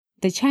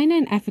The China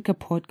and Africa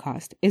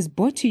podcast is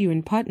brought to you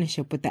in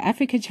partnership with the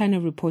Africa-China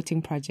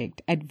Reporting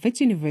Project at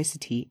Wits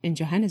University in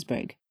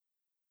Johannesburg.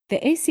 The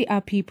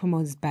ACRP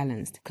promotes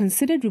balanced,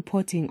 considered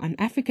reporting on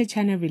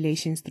Africa-China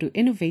relations through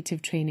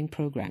innovative training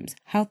programs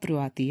held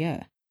throughout the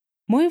year.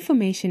 More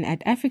information at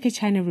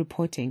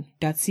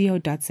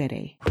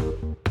africachinareporting.co.za.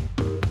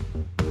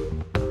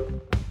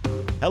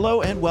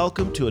 Hello and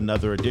welcome to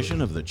another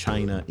edition of the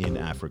China in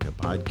Africa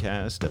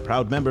podcast, a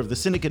proud member of the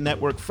Syndicate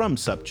Network from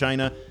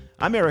SupChina.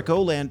 I'm Eric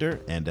Olander,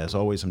 and as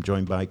always, I'm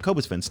joined by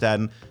Cobus van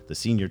Staden, the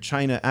senior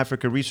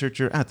China-Africa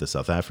researcher at the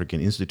South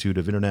African Institute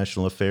of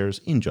International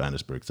Affairs in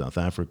Johannesburg, South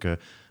Africa.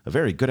 A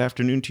very good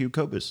afternoon to you,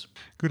 Cobus.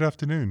 Good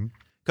afternoon.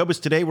 Cobus,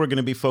 today we're going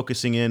to be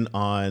focusing in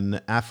on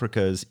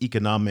Africa's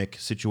economic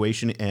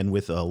situation and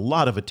with a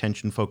lot of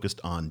attention focused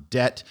on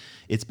debt.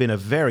 It's been a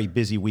very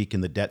busy week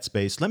in the debt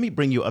space. Let me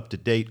bring you up to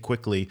date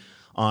quickly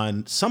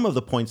on some of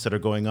the points that are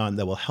going on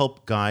that will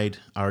help guide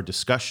our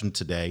discussion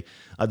today.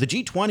 The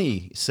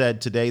G20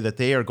 said today that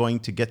they are going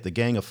to get the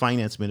gang of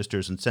finance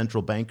ministers and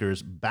central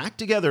bankers back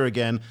together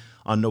again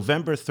on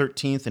November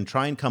 13th and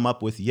try and come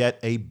up with yet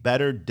a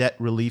better debt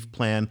relief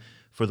plan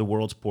for the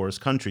world's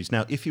poorest countries.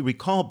 Now, if you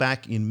recall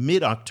back in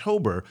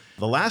mid-October,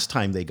 the last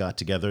time they got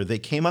together, they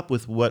came up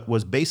with what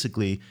was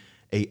basically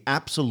a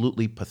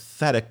absolutely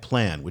pathetic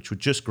plan, which would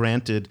just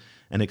granted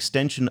an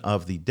extension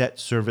of the debt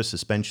service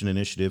suspension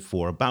initiative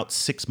for about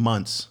 6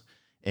 months.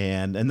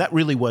 And that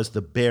really was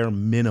the bare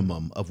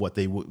minimum of what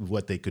they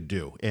could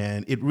do.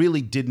 And it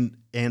really didn't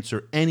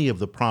answer any of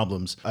the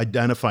problems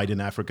identified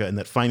in Africa and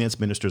that finance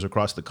ministers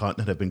across the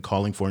continent have been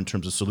calling for in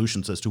terms of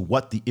solutions as to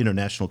what the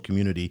international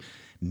community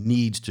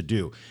needs to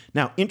do.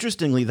 Now,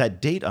 interestingly,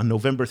 that date on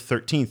November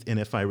 13th, and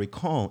if I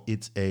recall,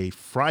 it's a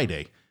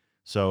Friday.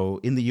 So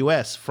in the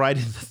U.S.,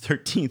 Friday the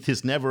 13th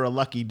is never a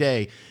lucky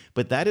day,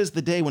 but that is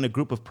the day when a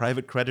group of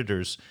private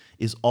creditors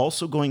is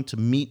also going to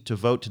meet to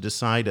vote to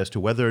decide as to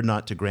whether or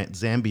not to grant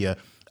Zambia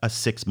a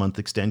 6-month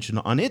extension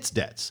on its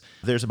debts.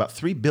 There's about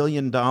 $3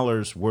 billion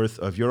worth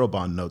of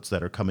Eurobond notes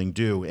that are coming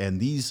due, and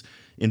these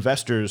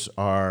investors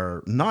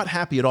are not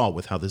happy at all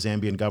with how the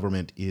Zambian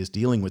government is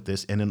dealing with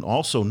this, and then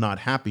also not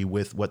happy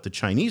with what the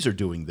Chinese are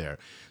doing there.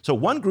 So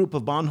one group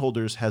of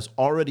bondholders has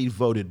already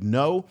voted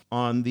no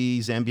on the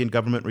Zambian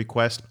government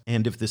request,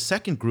 and if the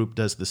second group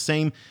does the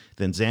same,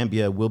 then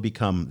Zambia will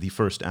become the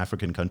first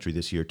African country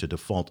this year to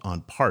default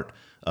on part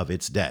of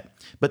its debt.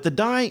 But the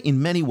die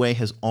in many ways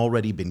has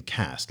already been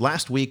cast.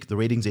 Last week, the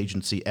ratings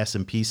agency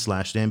S&P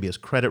slashed Zambia's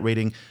credit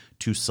rating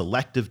to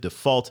selective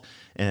default,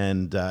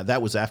 and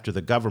that was after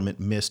the government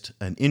missed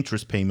an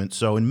interest payment.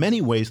 So in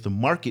many ways, the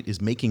market is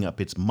making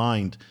up its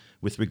mind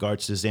with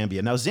regards to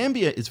Zambia. Now,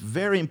 Zambia, is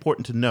very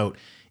important to note,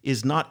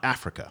 is not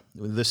Africa.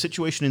 The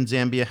situation in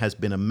Zambia has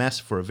been a mess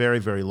for a very,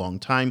 very long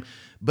time.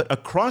 But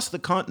across the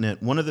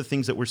continent, one of the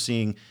things that we're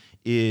seeing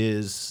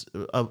is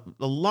a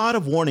lot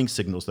of warning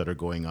signals that are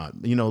going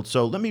on.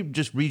 So let me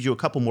just read you a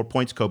couple more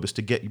points, Cobus,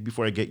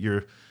 before I get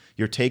your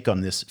take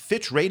on this.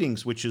 Fitch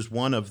Ratings, which is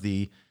one of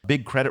the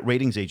big credit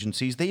ratings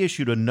agencies, they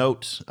issued a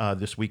note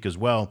this week as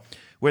well,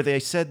 where they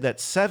said that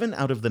 7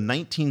 out of the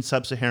 19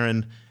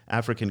 sub-Saharan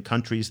African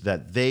countries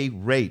that they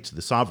rate,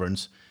 the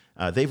sovereigns,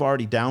 they've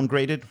already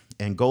downgraded.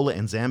 Angola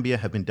and Zambia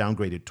have been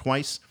downgraded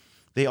twice.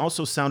 They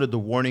also sounded the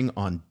warning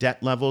on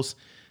debt levels,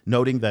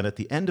 noting that at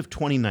the end of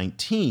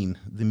 2019,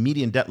 the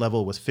median debt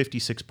level was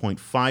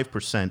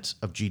 56.5%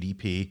 of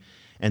GDP,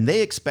 and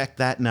they expect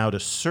that now to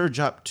surge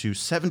up to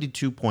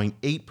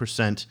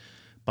 72.8%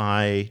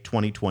 by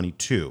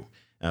 2022.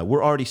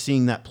 We're already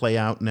seeing that play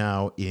out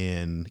now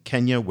in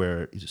Kenya,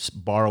 where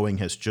borrowing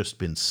has just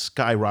been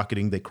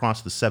skyrocketing. They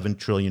crossed the 7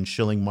 trillion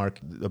shilling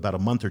mark about a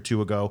month or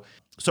two ago.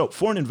 So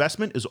foreign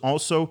investment is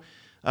also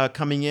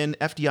coming in.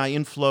 FDI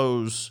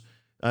inflows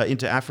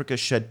into Africa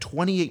shed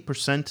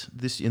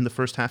 28% in the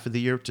first half of the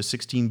year to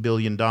 $16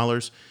 billion.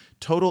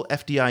 Total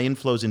FDI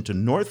inflows into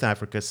North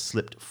Africa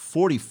slipped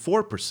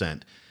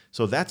 44%.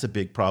 So that's a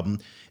big problem.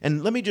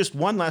 And let me just,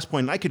 one last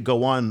point, and I could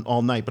go on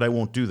all night, but I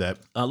won't do that.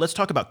 Let's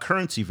talk about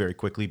currency very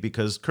quickly,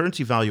 because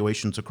currency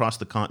valuations across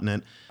the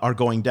continent are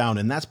going down,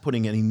 and that's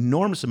putting an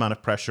enormous amount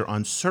of pressure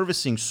on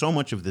servicing so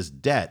much of this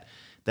debt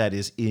that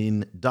is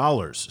in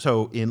dollars.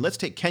 So let's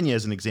take Kenya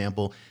as an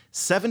example.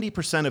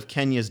 70% of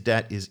Kenya's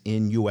debt is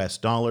in US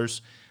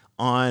dollars.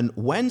 On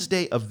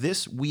Wednesday of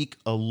this week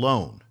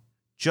alone,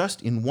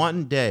 just in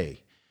one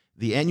day,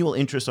 the annual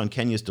interest on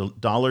Kenya's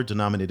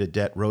dollar-denominated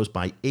debt rose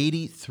by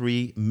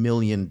 $83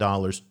 million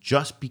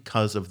just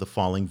because of the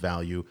falling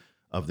value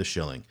of the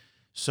shilling.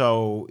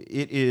 So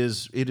it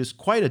is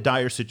quite a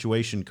dire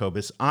situation,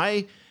 Cobus.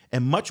 I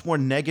am much more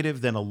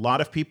negative than a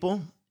lot of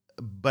people,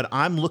 but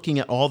I'm looking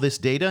at all this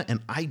data, and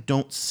I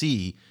don't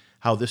see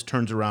how this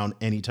turns around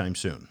anytime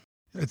soon.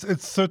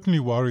 It's certainly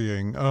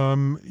worrying.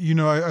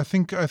 I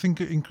think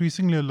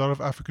increasingly a lot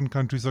of African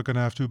countries are going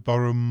to have to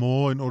borrow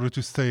more in order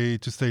to stay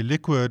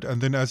liquid.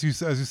 And then, as you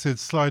said,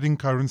 sliding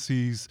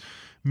currencies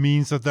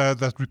means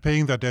that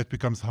repaying that debt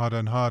becomes harder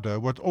and harder.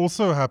 What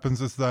also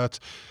happens is that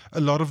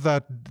a lot of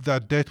that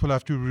debt will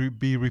have to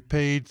be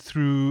repaid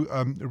through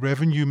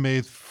revenue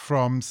made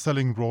from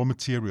selling raw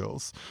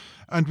materials.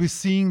 And we're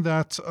seeing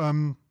that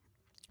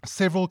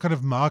several kind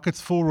of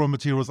markets for raw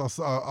materials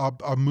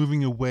are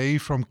moving away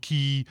from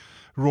key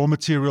raw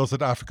materials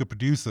that Africa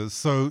produces.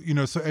 So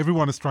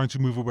everyone is trying to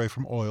move away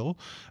from oil,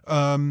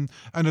 and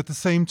at the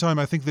same time,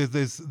 I think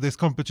there's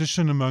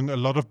competition among a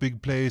lot of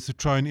big players to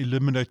try and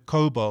eliminate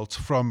cobalt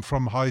from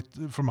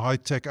high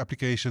tech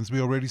applications. We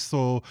already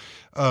saw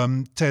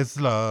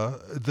Tesla,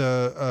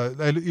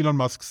 Elon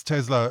Musk's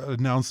Tesla,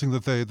 announcing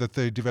that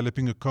they're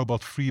developing a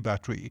cobalt free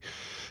battery.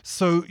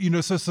 So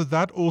so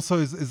that also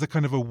is a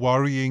kind of a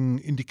worrying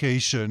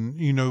indication,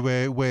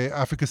 where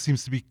Africa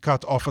seems to be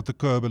cut off at the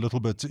curb a little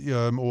bit,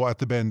 or at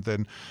the bend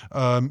then,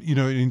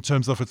 in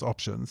terms of its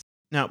options.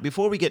 Now,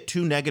 before we get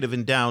too negative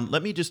and down,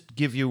 let me just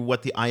give you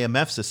what the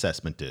IMF's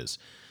assessment is.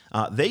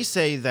 They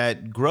say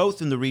that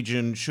growth in the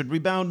region should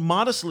rebound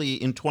modestly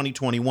in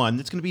 2021.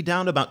 It's going to be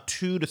down about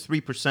 2 to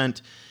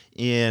 3%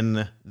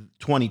 in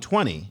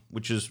 2020,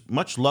 which is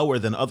much lower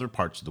than other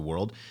parts of the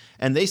world.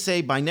 And they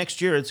say by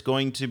next year, it's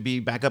going to be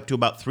back up to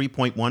about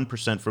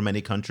 3.1% for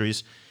many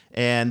countries.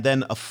 And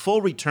then a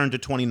full return to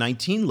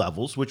 2019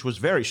 levels, which was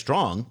very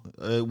strong,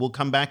 will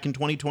come back in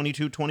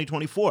 2022,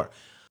 2024.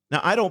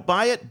 Now, I don't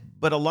buy it,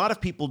 but a lot of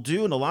people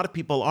do, and a lot of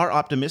people are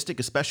optimistic,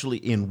 especially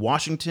in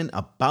Washington,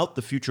 about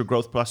the future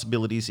growth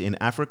possibilities in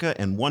Africa.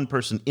 And one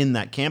person in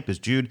that camp is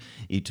Jude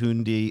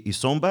Itundi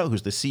Isomba,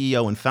 who's the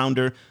CEO and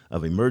founder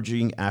of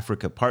Emerging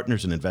Africa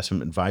Partners, an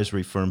investment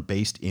advisory firm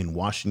based in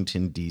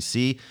Washington,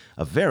 D.C.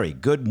 A very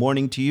good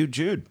morning to you,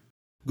 Jude.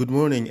 Good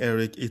morning,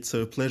 Eric. It's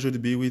a pleasure to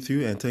be with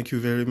you, and thank you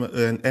very much,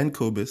 and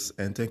Cobus,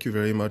 and thank you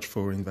very much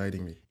for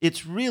inviting me.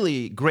 It's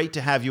really great to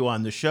have you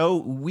on the show.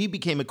 We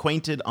became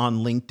acquainted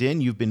on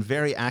LinkedIn. You've been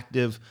very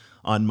active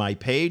on my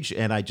page,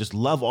 and I just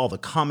love all the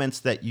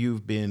comments that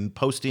you've been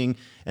posting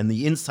and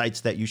the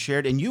insights that you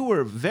shared. And you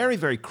were very,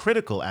 very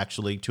critical,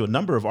 actually, to a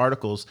number of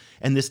articles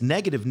and this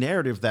negative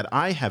narrative that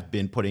I have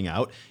been putting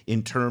out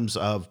in terms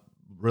of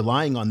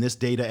relying on this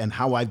data and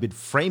how I've been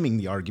framing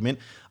the argument.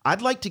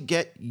 I'd like to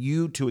get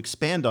you to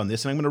expand on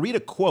this. And I'm going to read a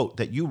quote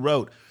that you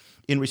wrote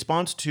in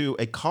response to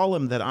a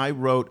column that I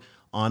wrote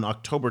on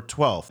October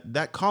 12th.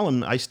 That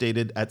column, I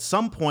stated, at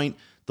some point,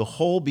 the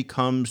hole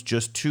becomes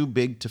just too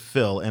big to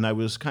fill. And I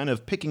was kind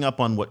of picking up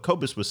on what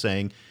Cobus was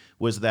saying,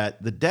 was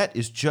that the debt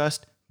is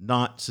just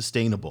not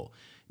sustainable.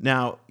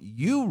 Now,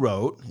 you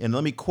wrote, and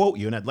let me quote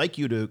you, and I'd like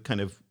you to kind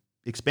of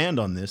expand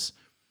on this.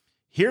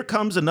 Here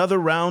comes another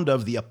round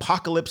of the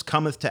apocalypse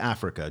cometh to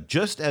Africa,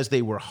 just as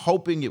they were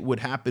hoping it would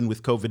happen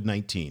with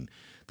COVID-19.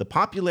 The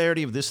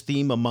popularity of this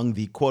theme among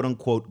the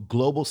quote-unquote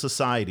global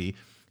society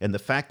and the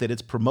fact that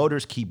its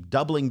promoters keep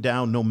doubling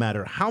down no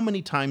matter how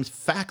many times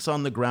facts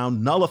on the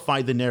ground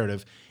nullify the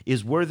narrative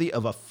is worthy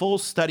of a full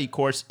study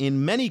course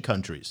in many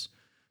countries.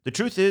 The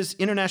truth is,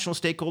 international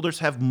stakeholders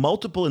have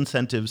multiple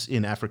incentives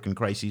in African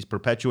crises,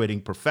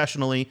 perpetuating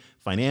professionally,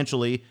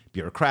 financially,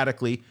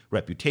 bureaucratically,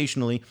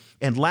 reputationally,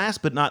 and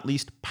last but not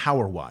least,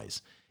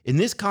 power-wise. In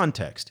this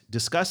context,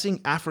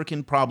 discussing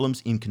African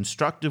problems in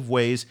constructive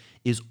ways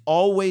is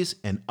always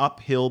an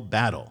uphill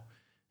battle.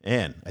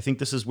 And I think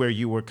this is where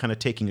you were kind of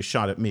taking a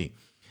shot at me.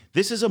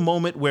 This is a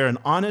moment where an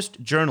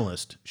honest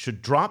journalist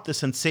should drop the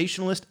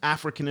sensationalist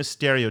Africanist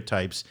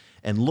stereotypes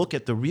and look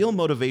at the real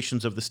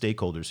motivations of the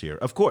stakeholders here.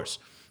 Of course,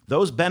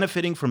 those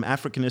benefiting from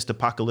Africanist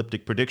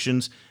apocalyptic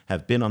predictions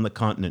have been on the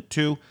continent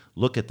too.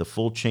 Look at the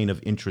full chain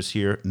of interest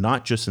here,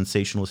 not just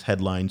sensationalist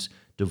headlines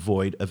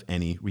devoid of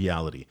any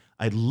reality.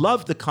 I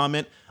love the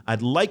comment.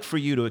 I'd like for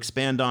you to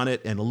expand on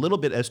it and a little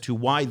bit as to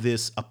why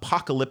this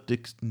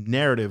apocalyptic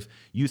narrative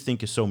you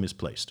think is so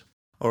misplaced.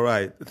 All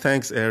right,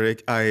 thanks,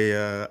 Eric.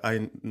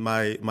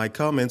 My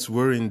comments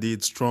were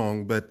indeed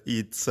strong, but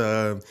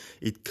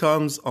it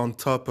comes on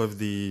top of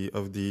the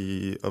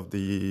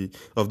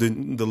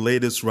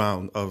latest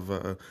round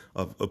of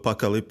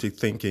apocalyptic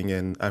thinking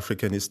and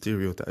Africanist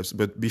stereotypes.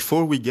 But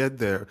before we get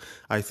there,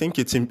 I think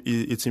it's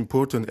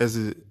important, as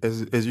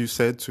you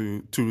said,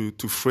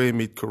 to frame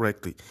it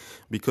correctly,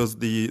 because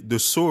the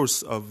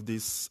source of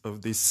this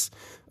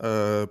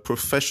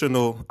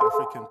professional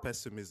African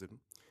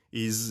pessimism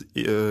is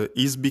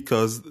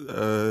because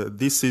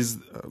this is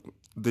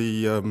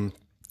the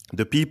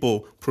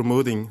people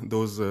promoting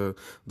those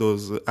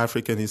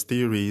Africanist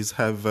theories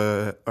have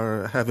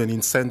an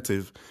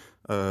incentive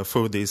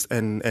for this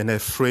and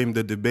have framed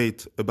the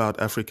debate about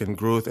African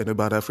growth and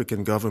about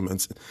African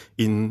governments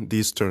in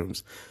these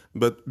terms.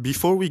 But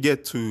before we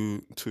get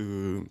to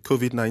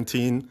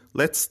COVID-19,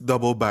 let's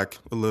double back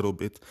a little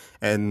bit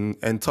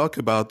and talk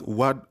about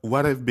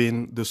what have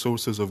been the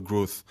sources of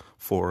growth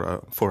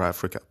for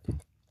Africa.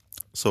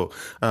 So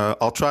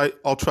I'll try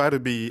to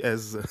be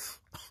as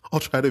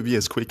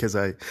quick as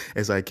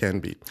I can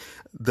be.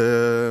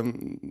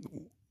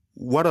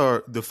 What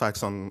are the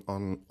facts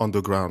on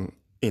the ground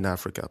in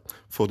Africa?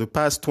 For the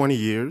past 20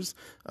 years,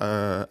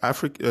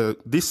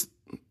 this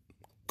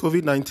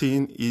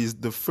COVID-19 is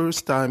the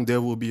first time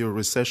there will be a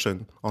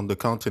recession on the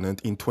continent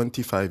in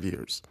 25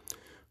 years.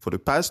 For the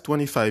past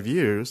 25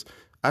 years,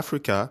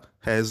 Africa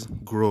has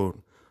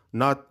grown.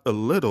 Not a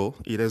little,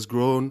 it has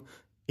grown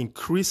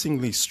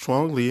increasingly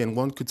strongly, and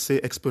one could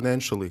say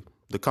exponentially.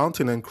 The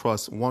continent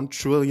crossed $1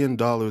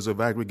 trillion of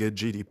aggregate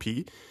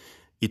GDP.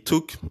 It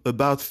took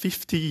about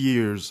 50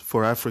 years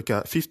for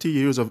Africa, 50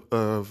 years of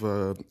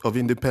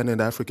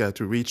independent Africa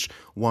to reach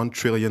 $1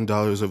 trillion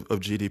of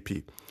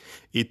GDP.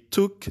 It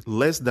took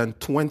less than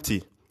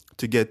 20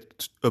 to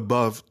get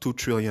above $2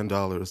 trillion.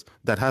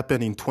 That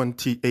happened in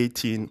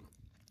 2018,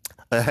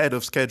 ahead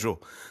of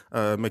schedule.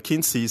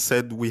 McKinsey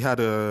said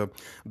the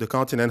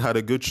continent had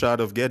a good shot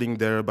of getting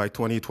there by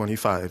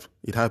 2025.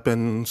 It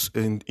happened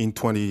in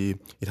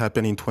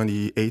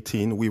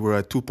 2018. We were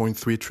at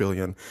 2.3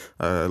 trillion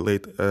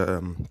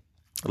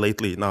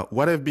lately. Now,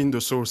 what have been the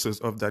sources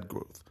of that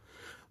growth?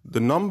 The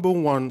number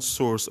one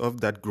source of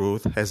that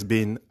growth has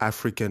been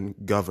African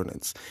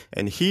governance.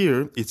 And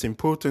here, it's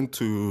important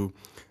to,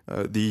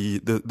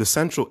 the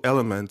central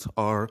element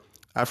are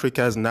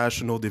Africa's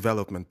national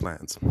development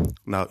plans.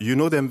 Now, you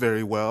know them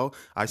very well.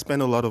 I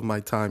spend a lot of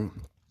my time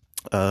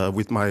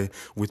with my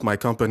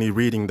company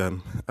reading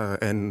them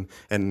and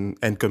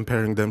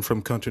comparing them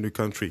from country to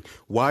country.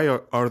 Why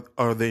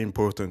are they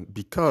important?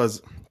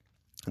 Because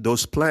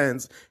those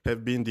plans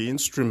have been the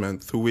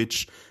instrument through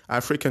which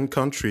African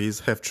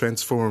countries have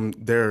transformed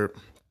their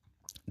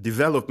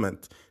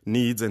development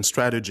needs and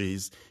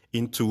strategies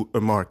into a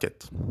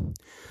market.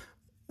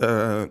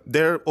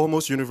 They're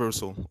almost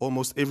universal.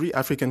 Almost every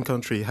African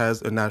country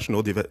has a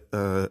national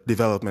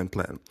development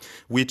plan,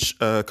 which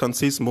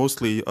consists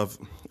mostly of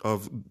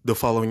the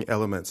following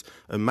elements: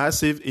 a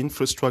massive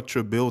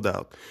infrastructure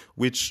build-out,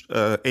 which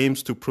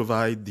aims to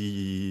provide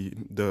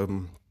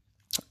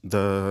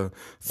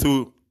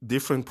through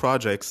different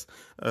projects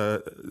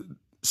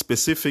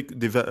specific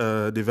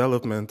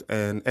development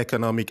and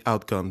economic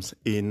outcomes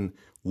in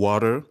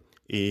water,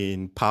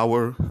 in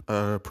power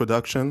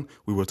production.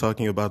 We were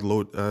talking about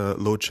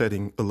load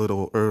shedding a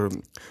little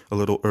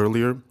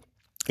earlier.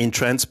 In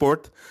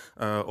transport,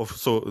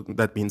 so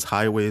that means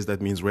highways,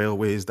 that means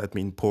railways, that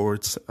means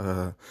ports,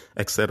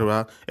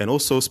 etc. And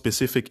also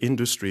specific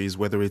industries,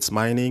 whether it's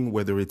mining,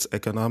 whether it's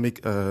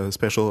economic,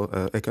 special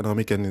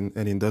economic and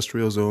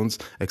industrial zones,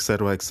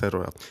 etc.,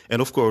 etc.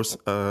 And of course,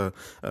 the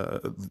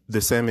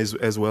same is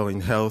as well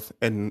in health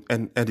and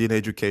in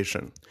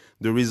education.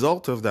 The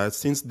result of that,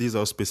 since these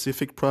are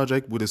specific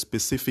projects with a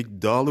specific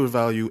dollar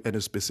value and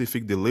a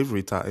specific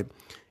delivery time,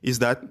 is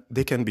that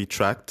they can be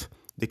tracked,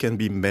 they can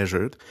be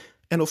measured,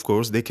 and of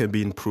course, they can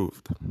be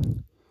improved.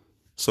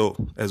 So,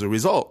 as a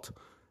result,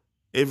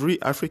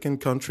 every African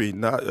country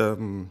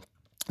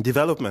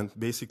development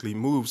basically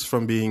moves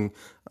from being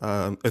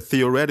a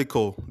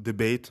theoretical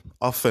debate,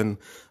 often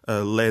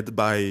led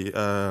by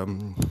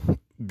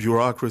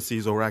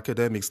bureaucracies or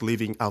academics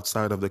living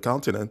outside of the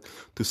continent,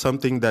 to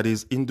something that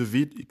is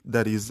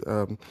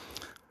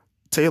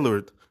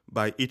tailored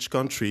by each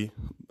country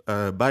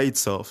by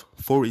itself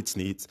for its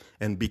needs,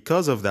 and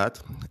because of that,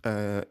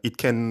 it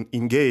can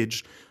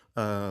engage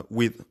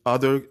with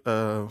other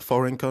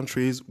foreign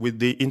countries, with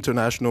the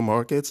international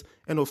markets,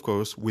 and of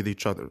course with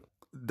each other.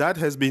 That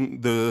has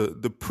been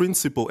the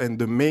principal and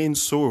the main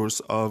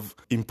source of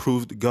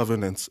improved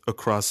governance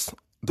across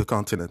the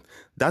continent.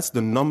 That's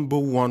the number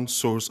one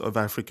source of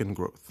African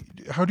growth.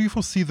 How do you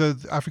foresee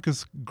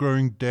Africa's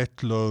growing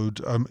debt load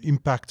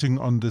impacting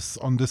on this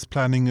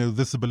planning,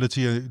 this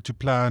ability to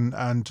plan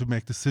and to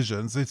make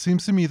decisions? It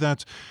seems to me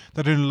that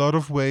in a lot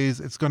of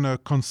ways it's going to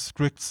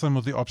constrict some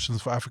of the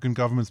options for African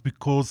governments,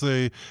 because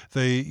they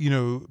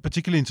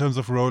particularly in terms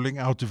of rolling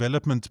out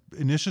development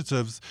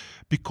initiatives,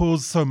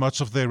 because so much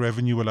of their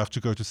revenue will have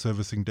to go to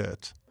servicing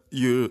debt.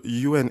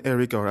 You and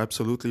Eric are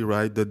absolutely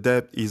right. The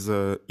debt is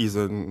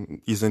an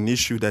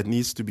issue that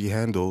needs to be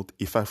handled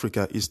if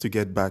Africa is to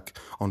get back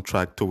on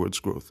track towards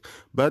growth.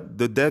 But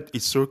the debt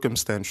is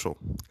circumstantial.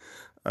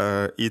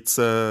 It's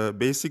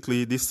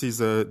basically this is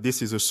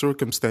a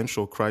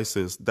circumstantial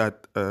crisis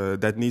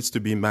that needs to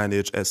be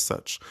managed as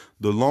such.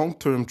 The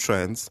long-term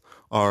trends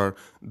are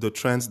the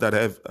trends that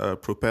have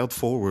propelled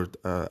forward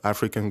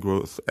African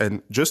growth.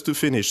 And just to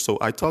finish, so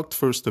I talked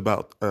first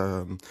about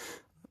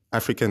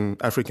African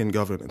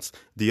governance.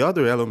 The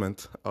other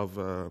element of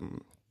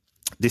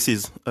this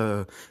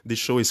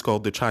show is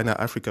called the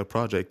China-Africa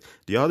Project.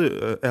 The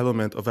other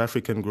element of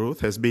African growth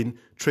has been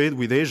trade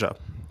with Asia,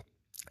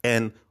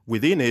 and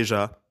within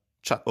Asia,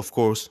 of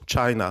course,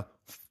 China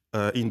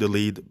in the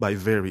lead by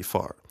very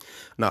far.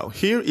 Now,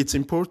 here it's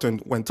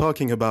important when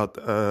talking about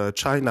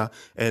China,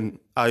 and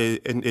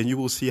you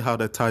will see how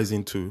that ties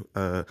into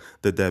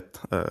the debt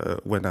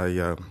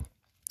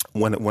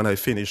when I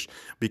finish,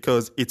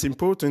 because it's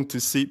important to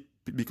see,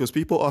 because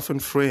people often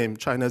frame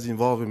China's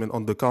involvement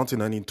on the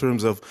continent in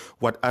terms of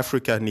what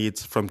Africa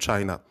needs from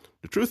China.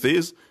 The truth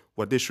is,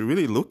 what they should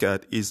really look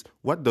at is,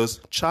 what does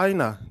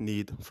China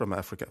need from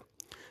Africa?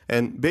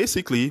 And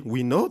basically,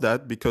 we know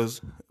that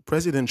because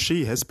President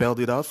Xi has spelled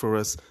it out for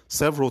us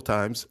several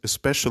times,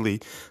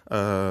 especially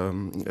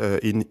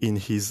in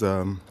his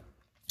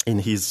in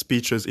his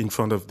speeches in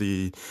front of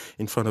the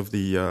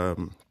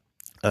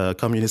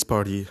Communist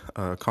Party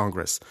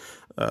Congress.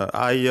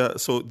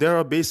 So there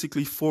are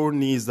basically four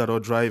needs that are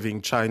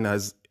driving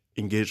China's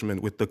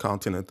engagement with the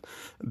continent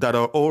that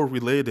are all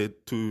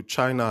related to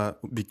China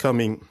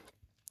becoming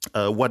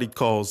what it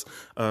calls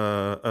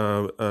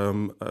a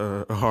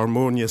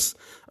harmonious,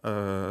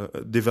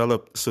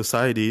 developed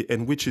society,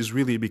 and which is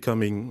really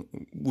becoming,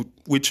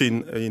 which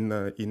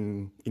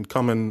in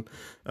common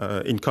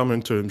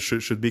terms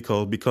should be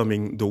called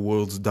becoming the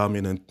world's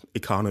dominant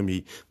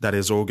economy that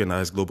has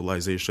organized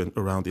globalization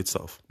around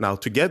itself. Now,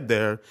 to get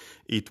there,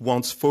 it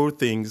wants four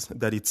things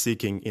that it's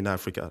seeking in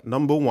Africa.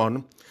 Number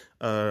one,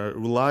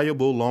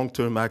 reliable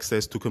long-term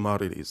access to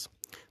commodities.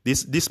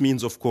 This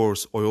means, of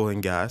course, oil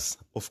and gas,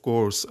 of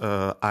course,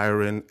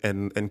 iron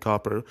and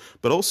copper,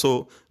 but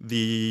also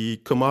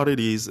the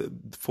commodities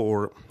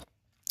for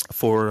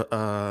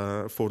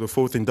the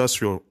fourth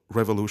industrial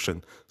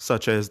revolution,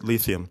 such as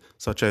lithium,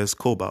 such as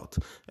cobalt,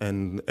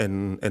 and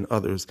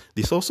others.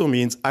 This also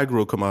means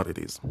agro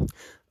commodities,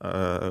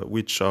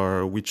 which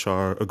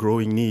are a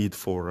growing need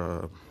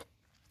for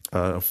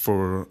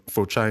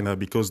China,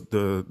 because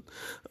the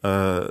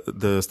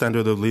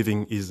standard of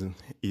living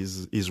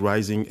is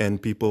rising and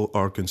people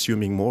are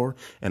consuming more,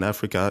 and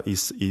Africa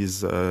is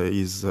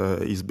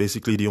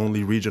basically the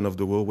only region of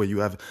the world where you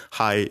have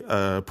high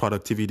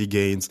productivity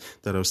gains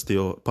that are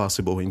still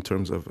possible in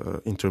terms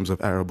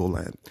of arable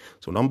land.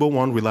 So number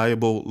one,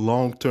 reliable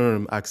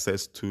long-term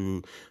access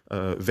to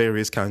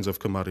various kinds of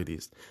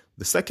commodities.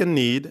 The second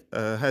need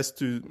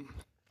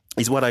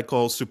is what I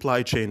call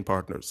supply chain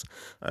partners.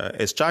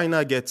 As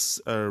China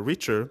gets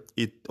richer,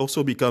 it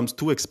also becomes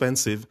too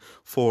expensive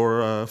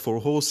for a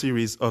whole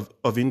series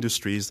of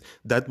industries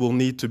that will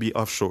need to be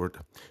offshored.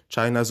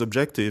 China's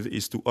objective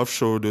is to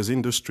offshore those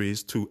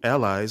industries to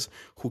allies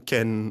who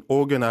can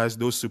organize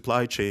those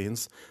supply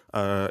chains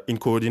in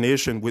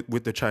coordination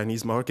with the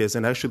Chinese markets,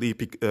 and actually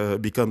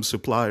become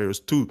suppliers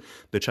to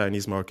the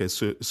Chinese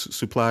markets,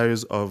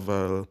 suppliers of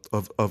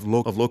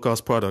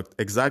low-cost product,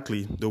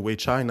 exactly the way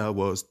China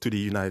was to the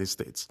United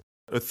States.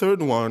 A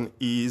third one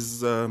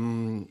is,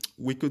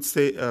 we could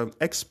say,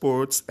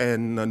 exports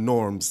and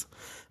norms.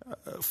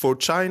 For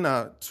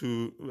China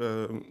to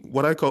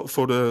what I call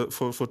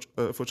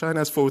for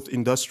China's fourth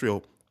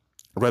industrial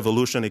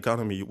revolution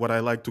economy, what I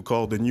like to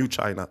call the new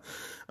China.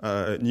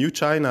 New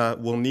China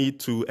will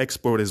need to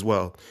export as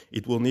well.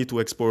 It will need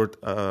to export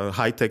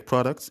high-tech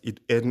products,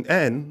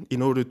 and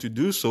in order to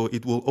do so,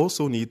 it will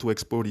also need to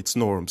export its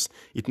norms.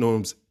 Its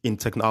norms in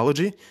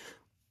technology.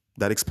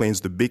 That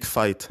explains the big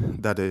fight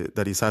that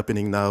is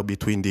happening now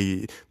between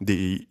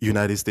the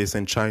United States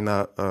and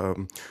China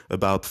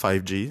about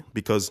 5G,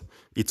 because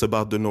it's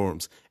about the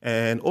norms,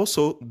 and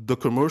also the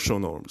commercial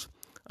norms.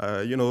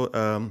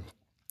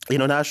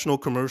 International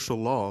commercial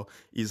law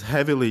is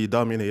heavily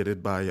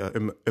dominated by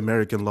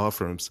American law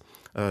firms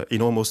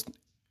in almost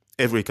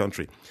every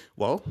country.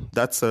 Well,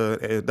 that's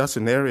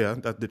an area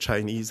that the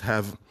Chinese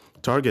have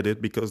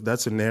targeted, because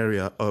that's an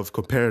area of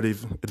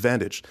comparative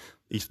advantage.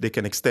 If they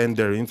can extend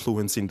their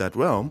influence in that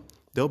realm,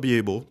 they'll be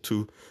able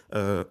to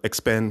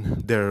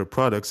expand their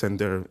products and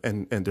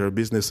their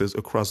businesses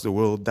across the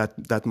world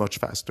that much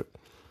faster.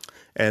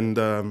 And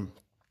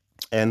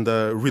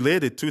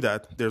related to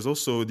that, there's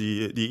also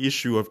the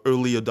issue of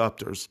early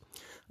adopters.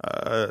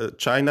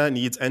 China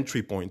needs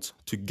entry points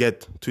to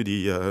get to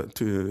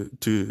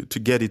to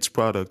get its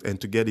product and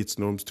to get its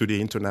norms to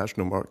the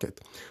international market.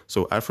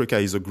 So Africa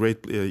is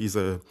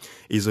a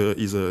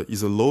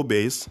low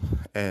base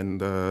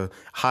and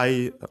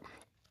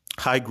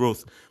high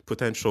growth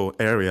potential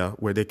area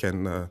where they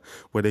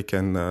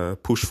can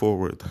push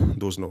forward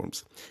those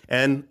norms.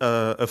 And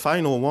a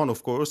final one,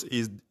 of course,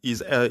 is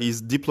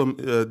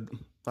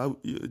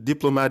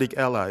diplomatic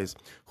allies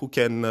who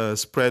can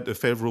spread a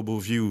favorable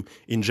view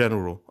in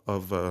general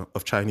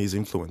of Chinese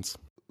influence.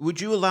 Would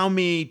you allow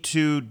me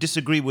to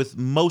disagree with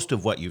most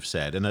of what you've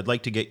said? And I'd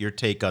like to get your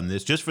take on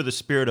this, just for the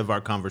spirit of our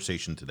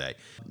conversation today.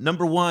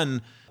 Number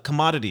one,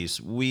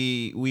 commodities.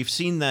 We've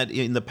seen that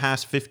in the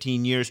past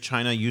 15 years,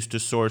 China used to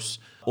source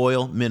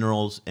oil,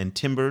 minerals, and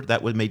timber.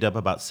 That was made up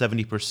about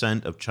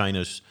 70% of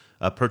China's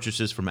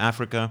purchases from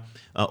Africa.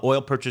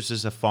 Oil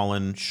purchases have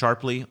fallen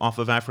sharply off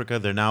of Africa.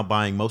 They're now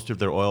buying most of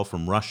their oil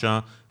from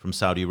Russia, from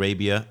Saudi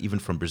Arabia, even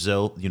from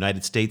Brazil. The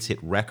United States hit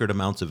record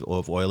amounts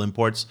of oil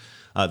imports.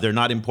 They're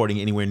not importing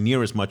anywhere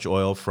near as much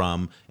oil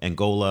from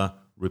Angola,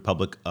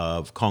 Republic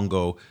of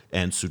Congo,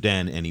 and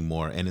Sudan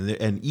anymore.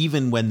 And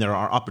even when there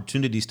are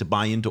opportunities to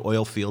buy into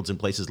oil fields in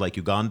places like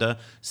Uganda,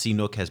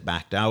 CNOOC has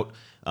backed out.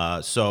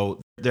 So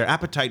their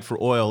appetite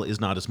for oil is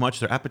not as much.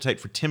 Their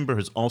appetite for timber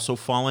has also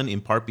fallen,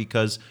 in part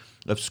because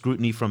of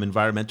scrutiny from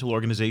environmental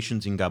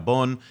organizations in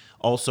Gabon,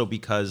 also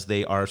because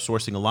they are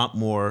sourcing a lot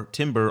more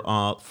timber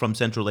from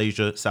Central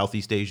Asia,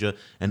 Southeast Asia,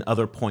 and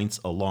other points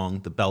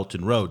along the Belt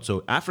and Road.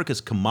 So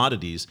Africa's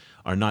commodities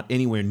are not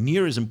anywhere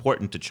near as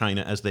important to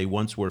China as they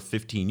once were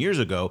 15 years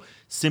ago,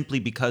 simply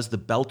because the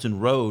Belt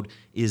and Road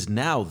is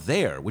now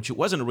there, which it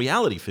wasn't a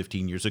reality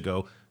 15 years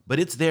ago, but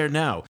it's there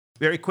now.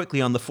 Very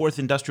quickly on the fourth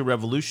industrial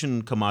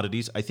revolution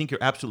commodities, I think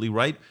you're absolutely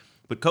right.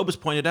 But Cobus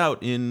pointed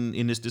out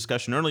in his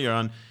discussion earlier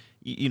on,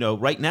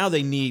 right now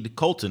they need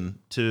cobalt,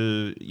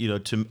 to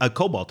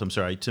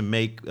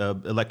make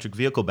electric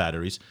vehicle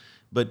batteries.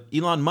 But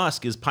Elon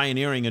Musk is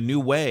pioneering a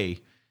new way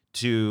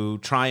to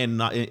try and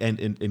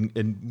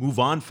move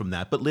on from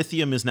that. But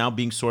lithium is now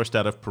being sourced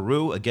out of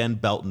Peru, again,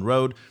 Belt and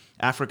Road.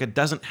 Africa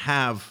doesn't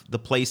have the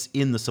place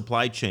in the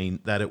supply chain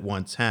that it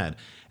once had.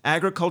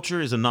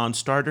 Agriculture is a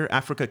non-starter.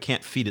 Africa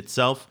can't feed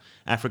itself.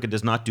 Africa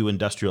does not do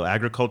industrial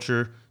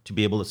agriculture to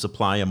be able to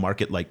supply a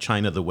market like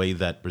China the way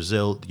that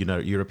Brazil,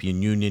 the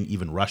European Union,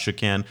 even Russia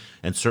can,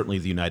 and certainly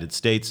the United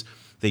States.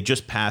 They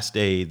just passed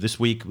this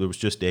week, there was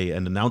just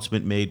an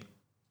announcement made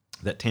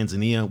that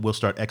Tanzania will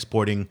start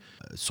exporting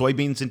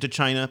soybeans into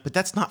China, but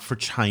that's not for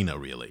China,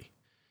 really.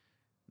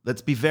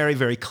 Let's be very,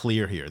 very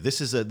clear here. This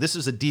is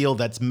a deal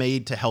that's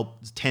made to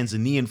help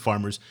Tanzanian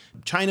farmers.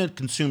 China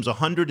consumes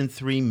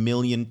 103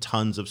 million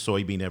tons of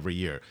soybean every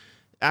year.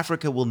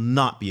 Africa will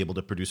not be able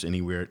to produce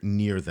anywhere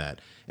near that.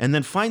 And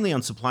then finally,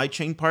 on supply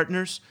chain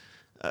partners,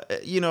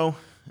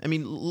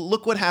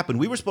 look what happened.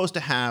 We were supposed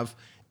to have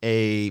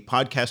a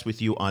podcast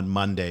with you on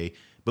Monday,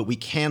 but we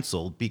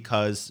canceled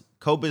because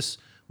Cobus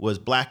was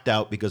blacked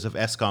out because of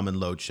Eskom and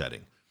load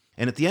shedding.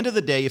 And at the end of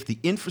the day, if the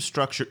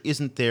infrastructure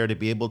isn't there to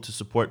be able to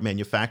support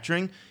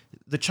manufacturing,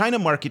 the China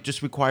market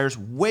just requires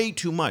way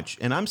too much.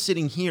 And I'm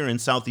sitting here in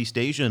Southeast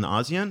Asia and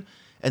ASEAN,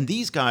 and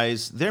these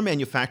guys, their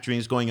manufacturing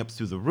is going up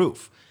through the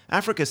roof.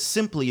 Africa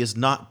simply is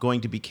not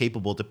going to be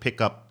capable to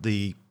pick up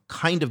the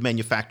kind of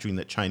manufacturing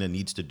that China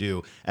needs to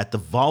do at the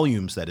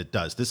volumes that it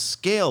does. The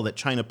scale that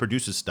China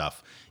produces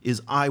stuff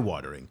is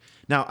eye-watering.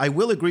 Now, I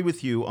will agree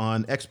with you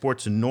on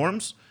exports and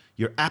norms.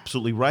 You're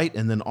absolutely right.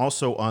 And then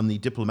also on the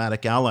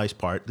diplomatic allies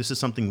part, this is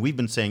something we've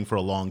been saying for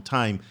a long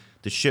time,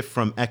 to shift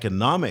from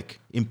economic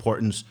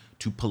importance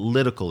to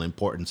political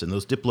importance. And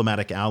those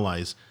diplomatic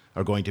allies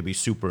are going to be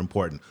super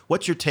important.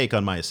 What's your take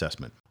on my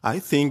assessment? I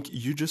think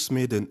you just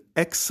made an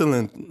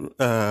excellent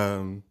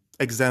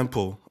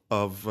example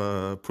of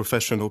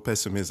professional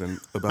pessimism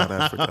about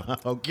Africa.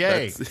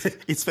 Okay.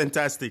 It's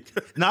fantastic.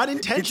 Not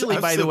intentionally,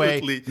 by the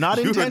way. Not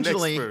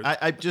intentionally.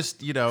 I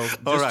just,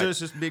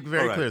 just being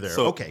very clear there.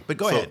 So, okay, but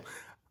go ahead.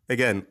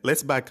 Again,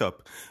 let's back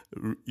up.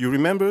 You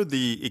remember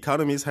the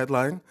Economist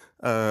headline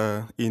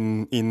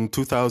in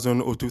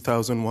 2000 or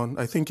 2001?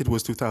 I think it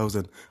was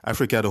 2000.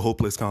 Africa, the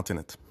hopeless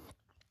continent.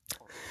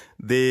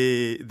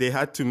 They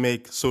had to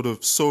make sort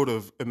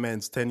of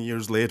amends 10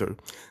 years later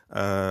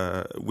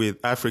with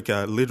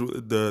Africa,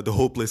 the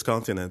hopeless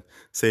continent,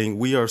 saying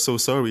we are so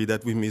sorry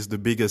that we missed the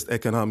biggest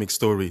economic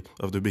story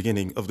of the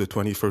beginning of the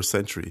 21st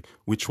century,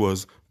 which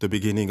was the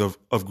beginning of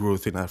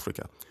growth in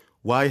Africa.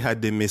 Why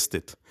had they missed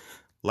it?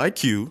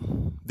 Like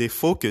you, they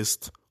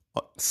focused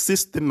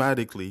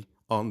systematically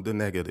on the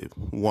negative.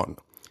 One,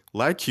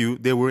 like you,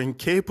 they were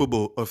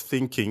incapable of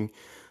thinking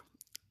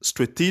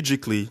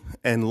strategically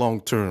and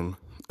long-term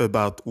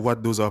about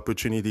what those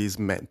opportunities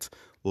meant.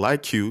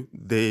 Like you,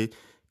 they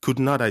could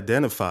not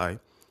identify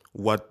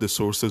what the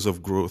sources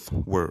of growth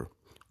were.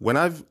 When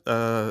I've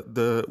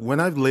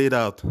laid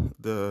out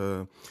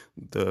the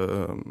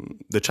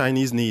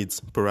Chinese needs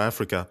per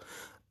Africa,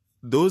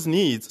 those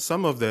needs,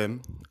 some of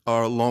them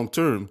are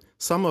long-term,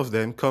 some of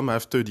them come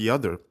after the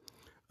other.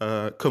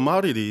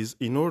 Commodities,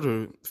 in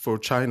order for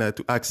China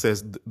to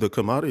access the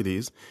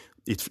commodities,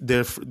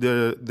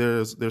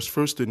 there's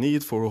first a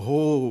need for a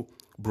whole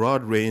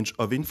broad range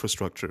of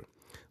infrastructure.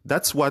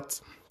 That's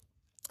what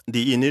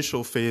the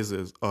initial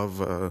phases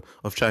of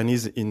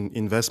Chinese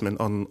investment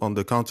on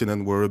the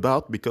continent were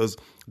about, because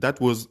that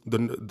was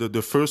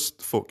the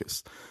first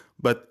focus.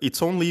 But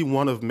it's only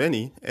one of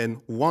many,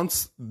 and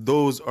once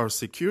those are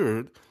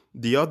secured,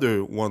 the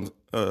other one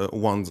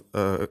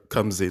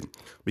comes in,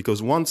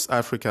 because once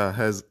China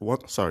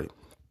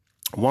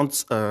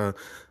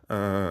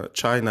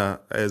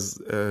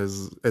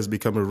has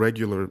become a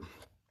regular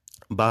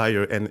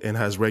buyer and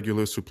has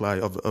regular supply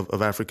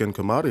of African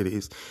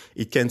commodities,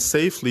 it can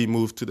safely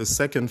move to the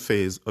second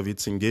phase of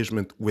its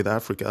engagement with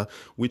Africa,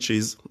 which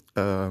is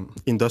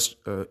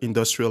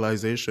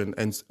industrialization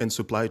and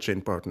supply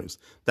chain partners.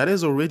 That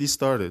has already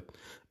started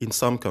in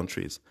some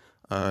countries.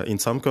 In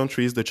some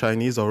countries, the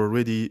Chinese are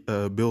already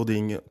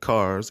building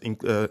cars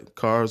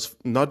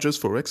not just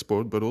for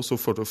export, but also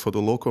for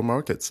the local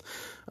markets.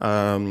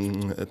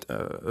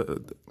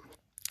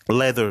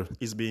 Leather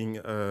is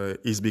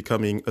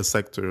becoming a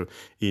sector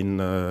in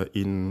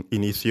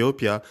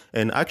Ethiopia,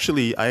 and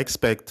actually, I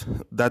expect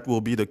that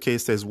will be the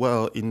case as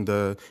well in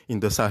the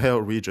Sahel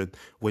region.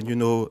 When you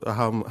know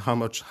how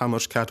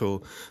much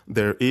cattle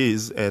there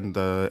is, and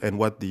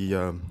what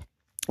the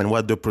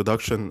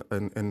production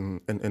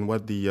and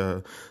what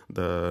the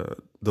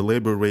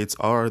labor rates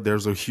are,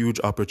 there's a huge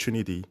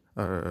opportunity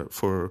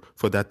for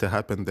that to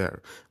happen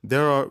there.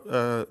 There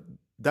are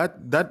that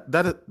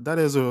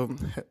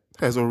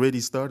has already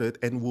started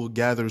and will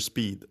gather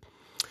speed.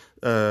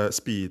 As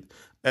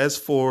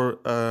for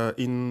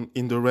in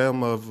the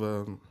realm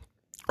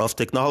of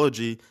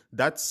technology,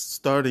 that's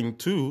starting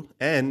too,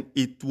 and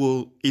it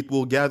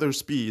will gather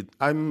speed.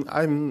 I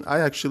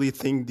actually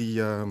think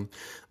the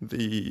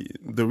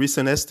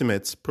recent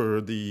estimates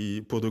for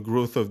the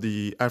growth of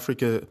the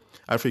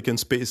African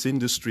space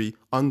industry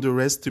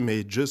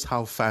underestimate just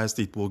how fast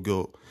it will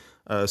go.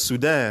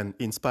 Sudan,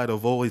 in spite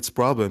of all its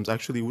problems,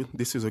 actually,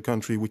 this is a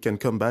country we can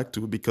come back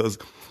to, because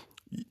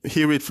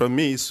hear it from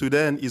me,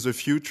 Sudan is a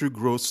future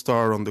growth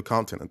star on the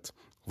continent.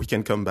 We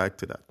can come back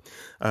to that.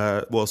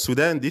 Well,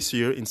 Sudan this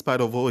year, in spite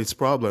of all its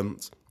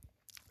problems,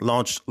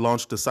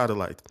 launched a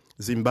satellite.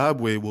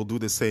 Zimbabwe will do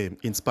the same,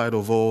 in spite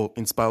of all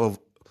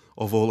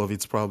of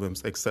its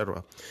problems,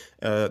 etc.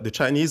 The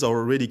Chinese are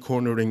already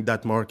cornering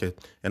that market,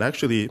 and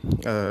actually,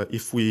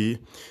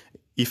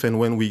 if and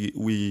when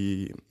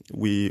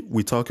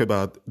we talk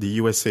about the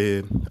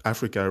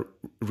USA-Africa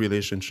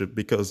relationship,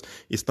 because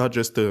it's not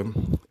just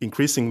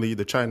increasingly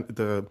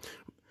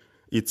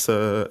it's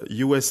a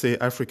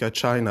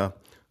USA-Africa-China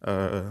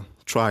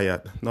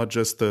triad, not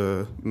just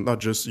not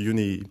just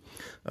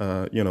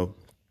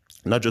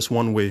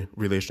one-way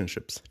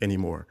relationships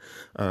anymore.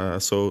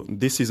 So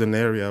this is an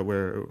area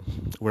where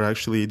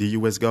actually the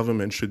U.S.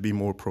 government should be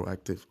more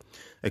proactive,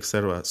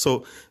 etc.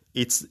 So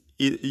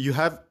you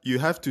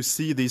have to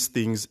see these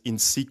things in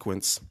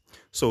sequence.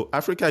 So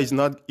Africa is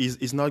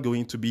not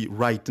going to be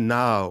right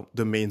now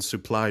the main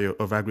supplier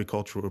of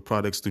agricultural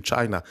products to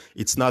China.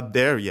 It's not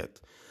there yet.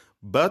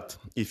 But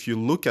if you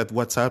look at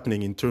what's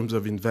happening in terms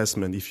of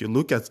investment, if you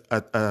look at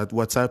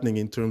what's happening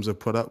in terms of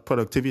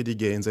productivity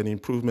gains and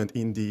improvement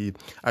in the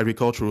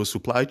agricultural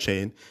supply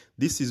chain,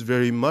 this is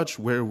very much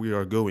where we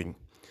are going.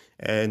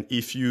 And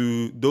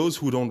those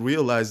who don't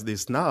realize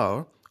this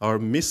now are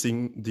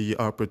missing the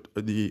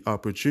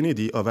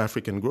opportunity of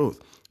African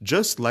growth,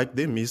 just like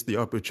they missed the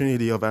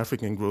opportunity of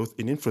African growth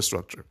in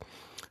infrastructure,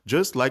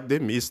 just like they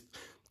missed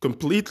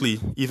completely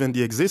even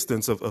the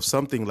existence of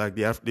something like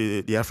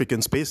the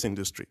African space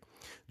industry.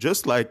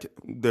 Just like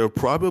they're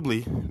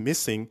probably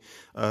missing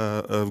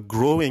a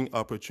growing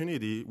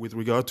opportunity with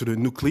regard to the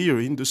nuclear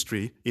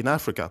industry in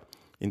Africa.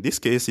 In this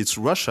case, it's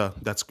Russia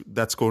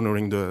that's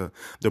cornering the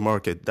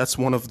market. That's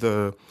one of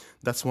the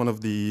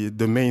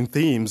main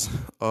themes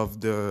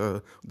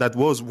that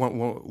was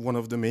one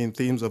of the main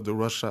themes of the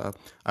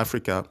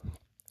Russia-Africa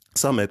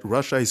Summit.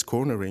 Russia is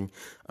cornering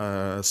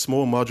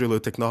small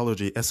modular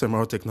technology,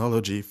 SMR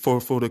technology, for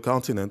the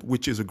continent,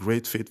 which is a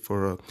great fit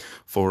for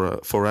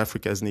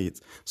Africa's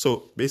needs.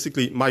 So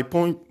basically, my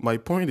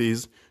point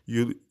is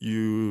you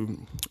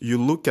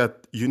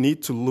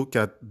need to look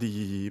at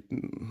the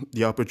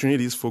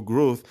opportunities for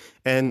growth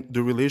and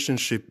the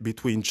relationship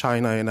between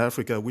China and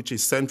Africa, which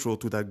is central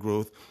to that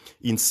growth,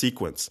 in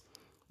sequence.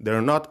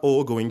 They're not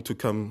all going to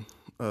come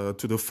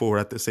to the fore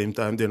at the same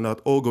time. They're not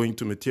all going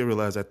to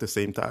materialize at the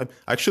same time.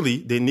 Actually,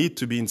 they need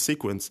to be in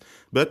sequence.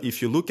 But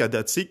if you look at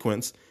that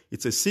sequence,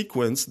 it's a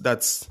sequence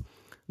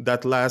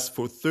that lasts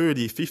for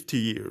 30, 50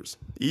 years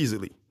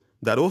easily.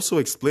 That also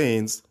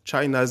explains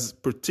China's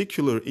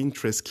particular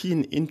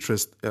keen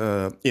interest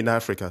in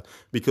Africa,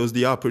 because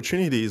the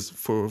opportunities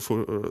for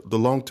the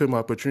long-term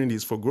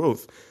opportunities for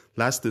growth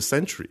last a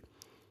century,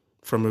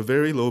 from a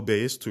very low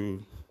base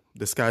to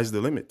the sky's the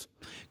limit.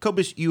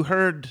 Cobus, you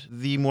heard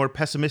the more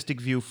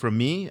pessimistic view from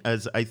me,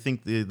 as I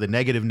think the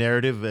negative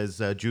narrative, as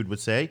Jude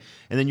would say,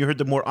 and then you heard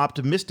the more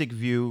optimistic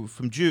view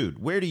from Jude.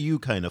 Where do you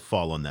kind of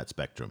fall on that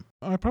spectrum?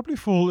 I probably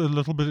fall a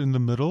little bit in the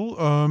middle.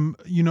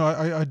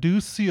 I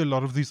do see a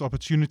lot of these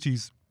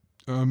opportunities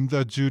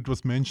that Jude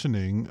was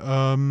mentioning.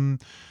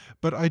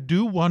 But I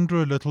do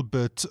wonder a little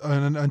bit,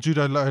 and Jude,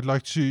 I'd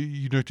like to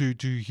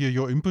hear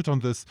your input on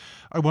this.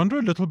 I wonder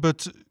a little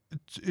bit,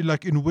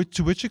 like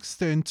to which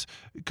extent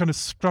kind of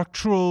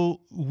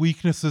structural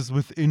weaknesses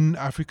within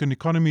African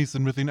economies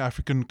and within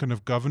African kind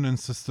of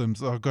governance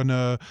systems are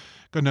gonna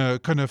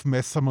kind of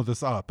mess some of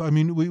this up. I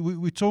mean,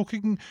 we're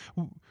talking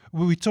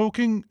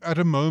at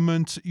a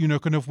moment,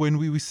 kind of when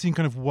we're seeing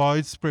kind of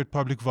widespread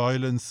public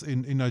violence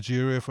in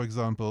Nigeria, for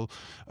example,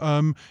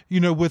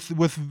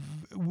 with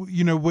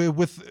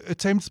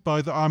attempts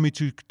by the army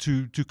to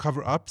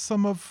cover up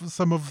some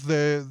of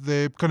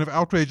their kind of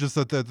outrages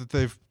that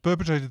they've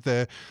perpetrated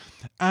there,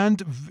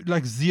 and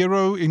like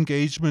zero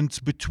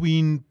engagement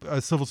between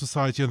civil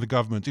society and the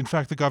government. In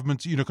fact, the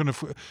government,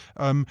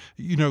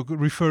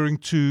 referring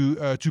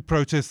to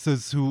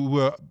protesters who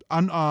were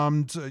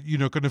unarmed,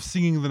 kind of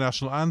singing the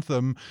national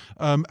anthem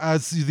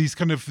as these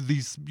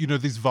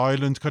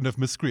violent kind of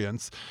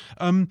miscreants.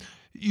 And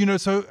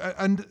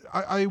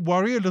I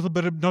worry a little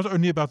bit not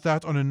only about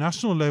that on a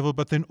national level,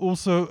 but then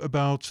also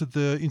about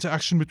the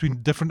interaction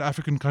between different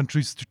African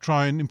countries to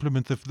try and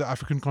implement the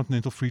African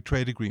Continental Free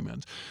Trade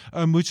Agreement,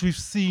 which we've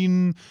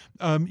seen,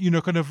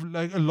 kind of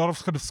like a lot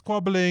of kind of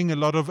squabbling, a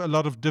lot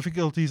of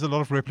difficulties, a lot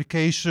of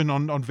replication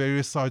on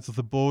various sides of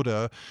the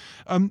border.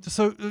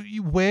 So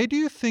where do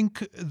you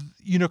think,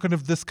 kind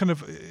of this kind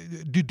of,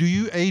 do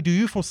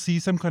you foresee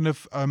some kind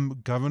of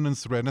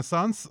governance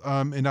renaissance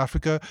in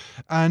Africa,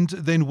 and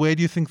then where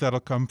do you think that'll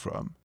come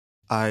from?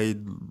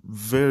 I'm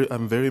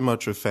very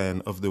much a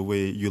fan of the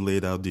way you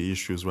laid out the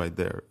issues right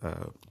there,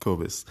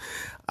 Kobus.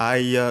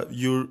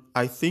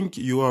 I think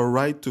you are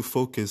right to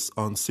focus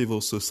on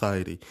civil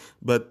society,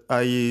 but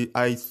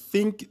I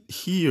think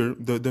here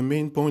the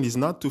main point is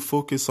not to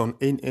focus on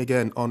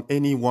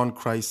any one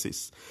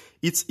crisis.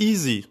 It's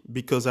easy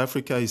because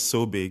Africa is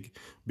so big,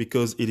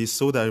 because it is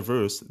so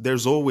diverse.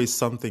 There's always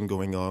something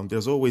going on.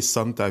 There's always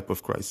some type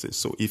of crisis.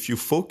 So if you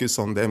focus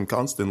on them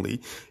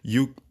constantly,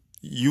 you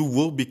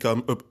will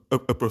become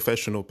a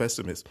professional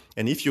pessimist.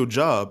 And if your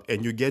job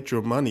and you get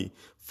your money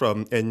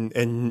from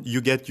and you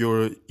get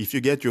if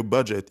you get your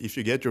budget, if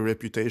you get your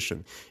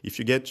reputation, if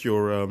you get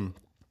your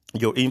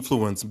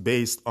influence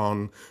based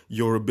on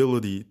your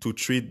ability to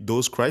treat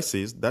those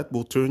crises, that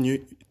will turn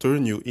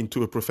you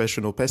into a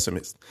professional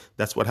pessimist.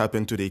 That's what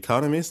happened to the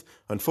economists.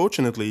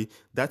 Unfortunately,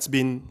 that's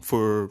been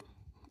for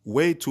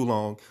way too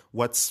long.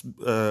 What's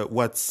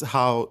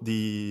how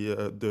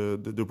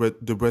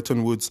the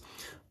Bretton Woods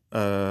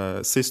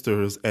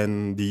sisters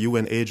and the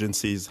UN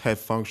agencies have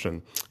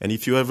functioned. And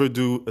if you ever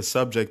do a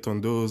subject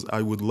on those,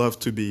 I would love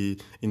to be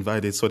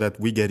invited so that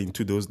we get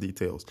into those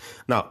details.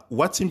 Now,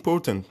 what's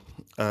important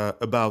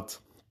about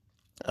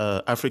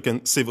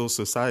African civil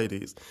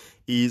societies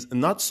is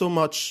not so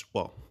much,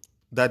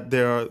 that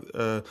they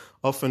are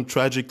often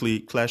tragically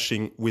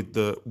clashing with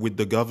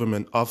the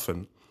government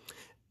often.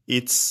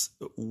 It's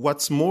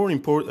what's more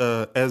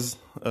important,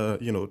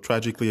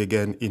 tragically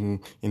again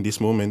in this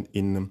moment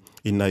in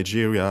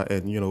Nigeria,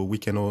 and we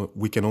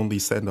can only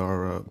send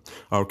our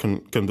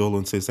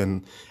condolences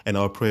and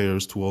our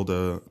prayers to all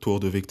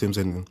the victims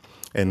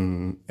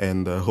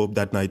and hope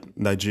that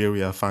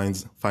Nigeria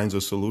finds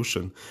a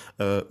solution,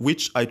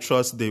 which I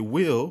trust they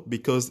will,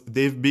 because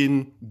they've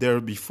been there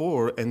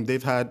before and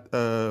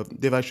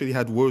they've actually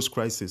had worse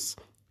crises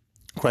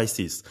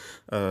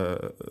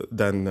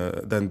than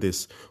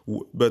this.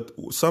 But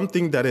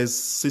something that has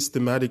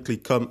systematically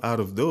come out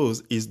of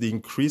those is the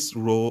increased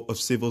role of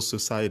civil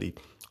society,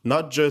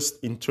 not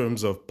just in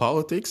terms of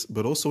politics,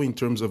 but also in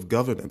terms of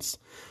governance.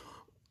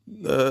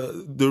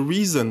 The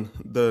reason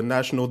the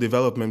national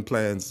development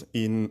plans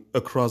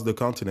across the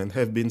continent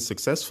have been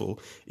successful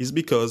is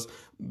because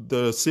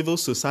the civil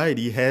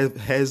society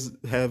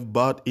have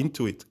bought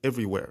into it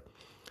everywhere.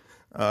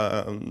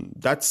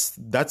 That's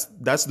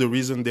the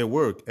reason they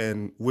work.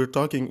 And we're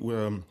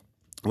talking.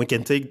 We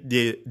can take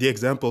the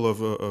example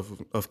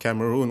of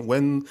Cameroon.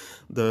 When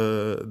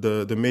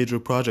the major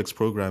projects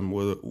program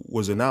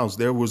was announced,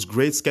 there was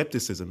great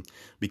skepticism,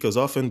 because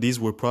often these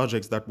were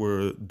projects that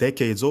were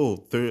decades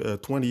old,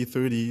 20,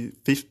 30,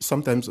 50,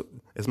 sometimes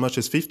as much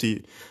as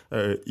 50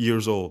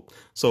 years old.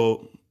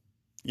 So,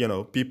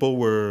 people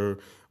were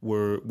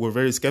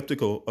very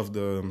skeptical of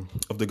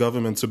the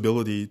government's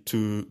ability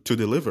to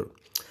deliver.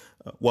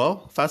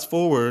 Well, fast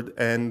forward,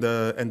 and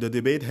the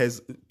debate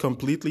has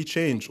completely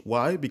changed.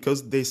 Why?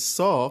 Because they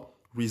saw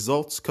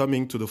results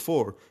coming to the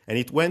fore, and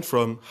it went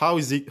from how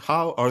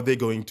are they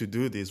going to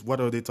do this? What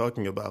are they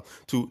talking about?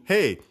 To,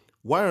 hey,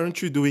 why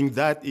aren't you doing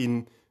that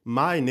in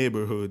my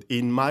neighborhood,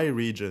 in my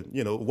region?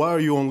 Why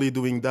are you only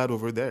doing that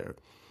over there?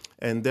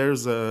 And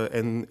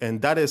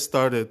and that has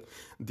started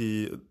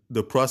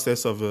the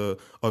process of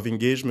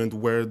engagement,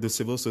 where the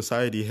civil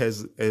society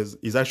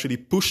is actually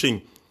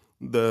pushing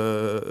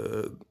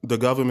the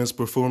government's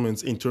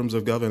performance in terms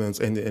of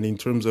governance and in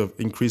terms of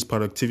increased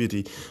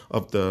productivity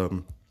of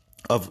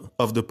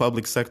the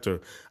public sector.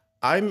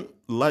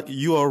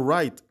 You are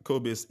right,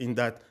 Kobus, in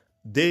that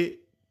they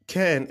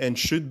can and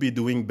should be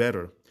doing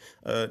better.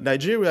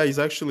 Nigeria is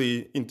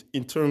actually,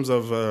 in terms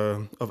of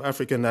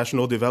African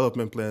national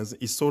development plans,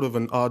 is sort of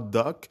an odd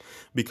duck,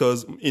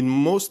 because in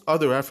most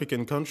other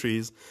African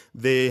countries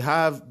they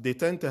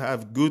tend to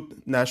have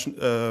good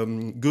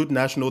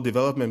national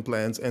development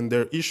plans, and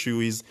their issue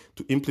is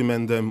to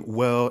implement them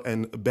well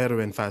and better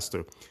and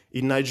faster.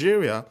 In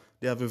Nigeria,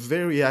 they have a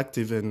very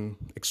active and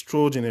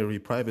extraordinary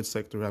private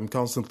sector. I'm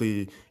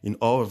constantly in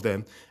awe of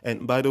them.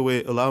 And by the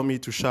way, allow me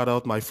to shout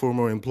out my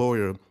former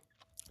employer,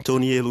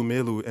 Tony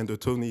Elumelu, and the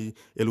Tony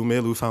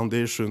Elumelu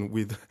Foundation,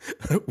 with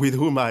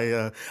whom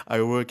I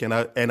work, and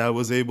I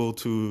was able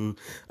to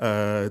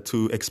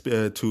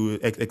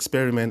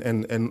experiment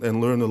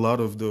and learn a lot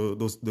of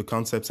the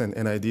concepts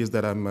and ideas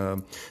that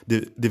I'm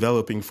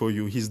developing for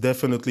you. He's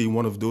definitely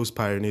one of those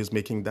pioneers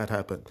making that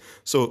happen.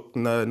 So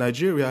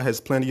Nigeria has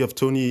plenty of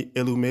Tony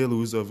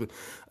Elumelus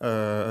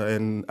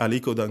and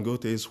Aliko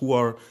Dangotes who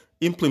are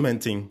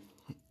implementing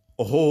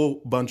a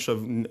whole bunch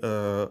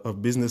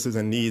of businesses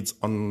and needs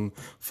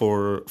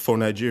for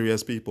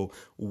Nigeria's people.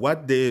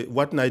 What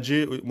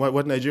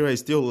Nigeria is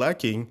still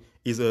lacking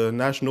is a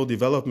national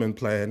development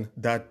plan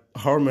that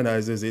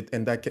harmonizes it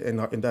and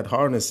that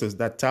harnesses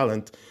that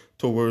talent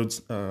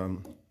towards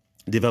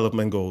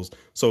development goals.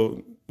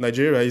 So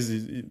Nigeria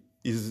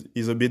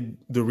is a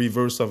bit the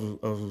reverse of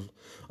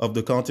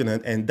the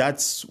continent, and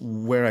that's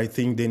where I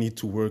think they need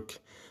to work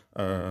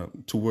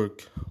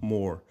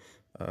more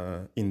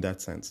in that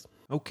sense.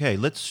 Okay,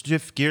 let's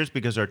shift gears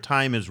because our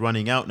time is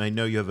running out, and I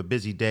know you have a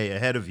busy day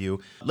ahead of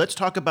you. Let's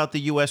talk about the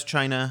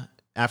U.S.-China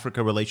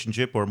Africa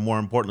relationship, or more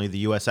importantly, the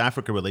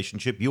U.S.-Africa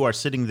relationship. You are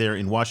sitting there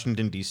in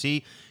Washington,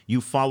 D.C.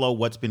 You follow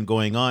what's been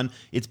going on.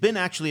 It's been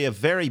actually a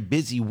very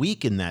busy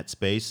week in that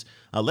space.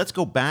 Let's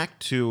go back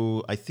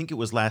to, I think it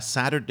was last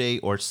Saturday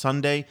or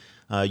Sunday.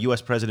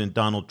 U.S. President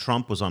Donald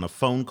Trump was on a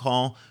phone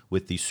call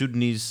with the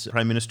Sudanese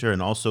prime minister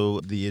and also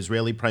the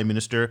Israeli prime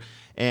minister,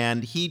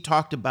 and he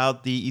talked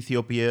about the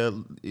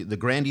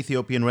Grand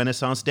Ethiopian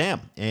Renaissance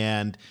Dam,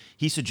 and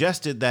he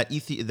suggested that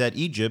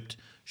Egypt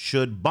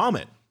should bomb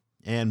it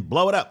and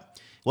blow it up.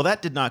 Well,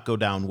 that did not go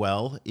down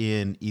well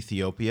in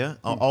Ethiopia.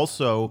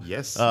 Also,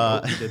 yes,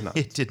 no, it did not.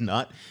 It did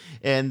not.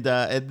 And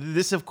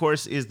this, of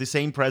course, is the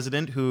same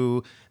president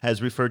who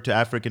has referred to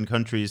African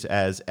countries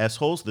as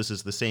S-holes. This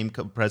is the same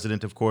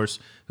president, of course,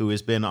 who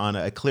has been on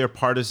a clear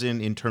partisan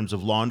in terms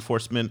of law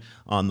enforcement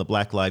on the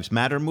Black Lives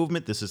Matter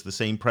movement. This is the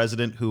same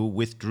president who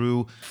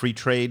withdrew free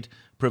trade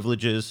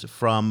privileges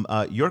from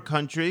your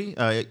country,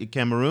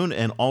 Cameroon,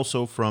 and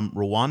also from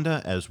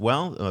Rwanda as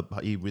well.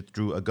 He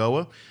withdrew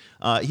AGOA.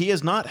 He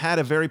has not had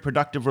a very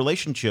productive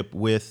relationship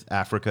with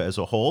Africa as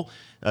a whole.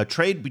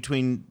 Trade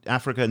between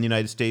Africa and the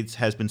United States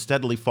has been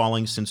steadily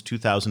falling since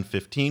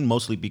 2015,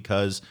 mostly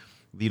because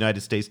the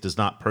United States does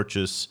not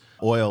purchase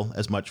oil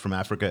as much from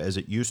Africa as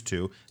it used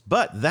to.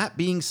 But that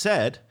being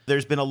said,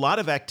 there's been a lot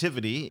of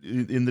activity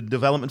in the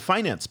development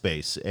finance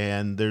space,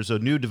 and there's a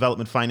new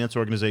development finance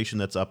organization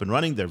that's up and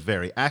running. They're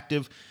very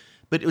active,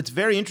 but it's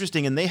very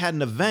interesting, and they had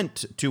an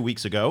event 2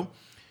 weeks ago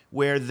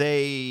where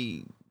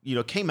they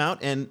came out,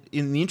 and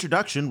in the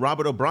introduction,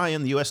 Robert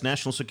O'Brien, the U.S.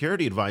 National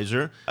Security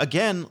Advisor,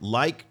 again,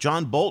 like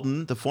John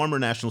Bolton, the former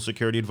National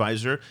Security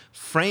Advisor,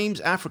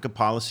 frames Africa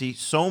policy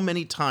so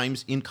many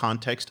times in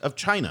context of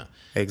China.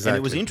 Exactly. And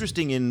it was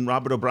interesting in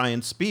Robert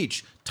O'Brien's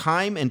speech,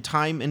 time and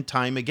time and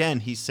time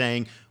again, he's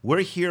saying, we're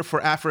here for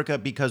Africa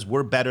because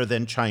we're better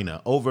than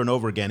China, over and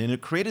over again. And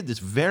it created this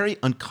very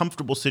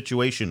uncomfortable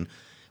situation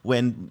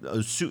when,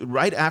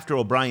 right after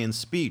O'Brien's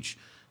speech,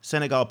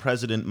 Senegal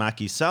President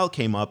Macky Sall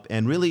came up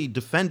and really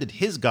defended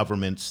his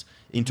government's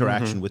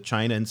interaction with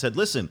China and said,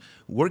 listen,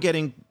 we're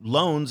getting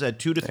loans at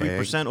 2 to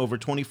 3% over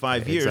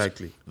 25 years.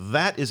 Exactly.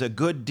 That is a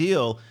good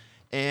deal.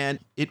 And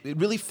it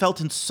really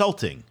felt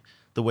insulting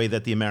the way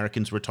that the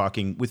Americans were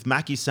talking with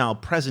Macky Sall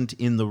present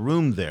in the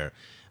room there.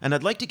 And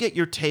I'd like to get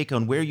your take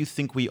on where you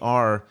think we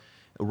are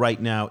right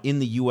now in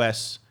the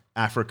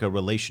U.S.-Africa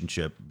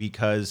relationship,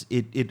 because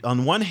it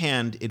on one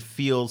hand, it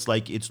feels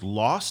like it's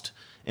lost,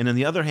 and on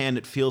the other hand,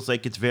 it feels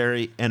like it's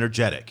very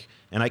energetic.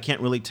 And I can't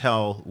really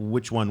tell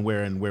which one,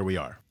 where, and where we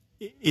are.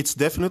 It's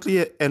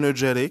definitely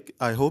energetic.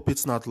 I hope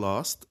it's not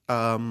lost.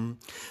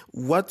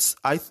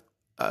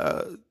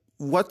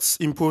 What's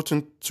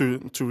important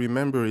to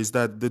remember is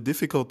that the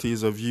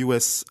difficulties of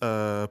U.S.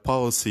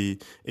 policy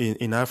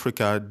in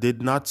Africa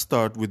did not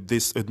start with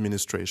this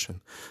administration.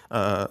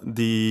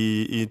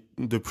 The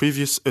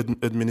previous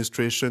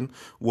administration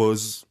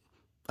was,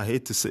 I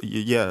hate to say,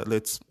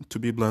 to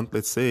be blunt,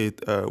 let's say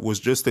it, was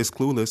just as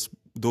clueless,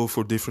 though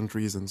for different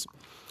reasons.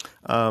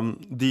 But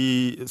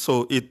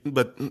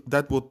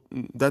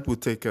that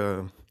would take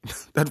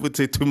that would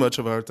take too much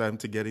of our time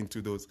to get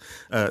into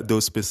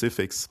those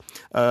specifics.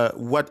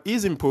 What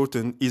is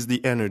important is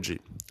the energy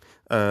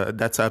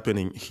that's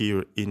happening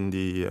here in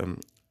the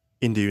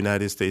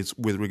United States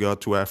with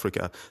regard to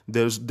Africa.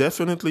 There's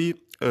definitely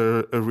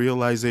a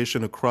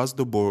realization across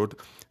the board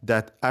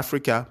that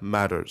Africa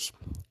matters.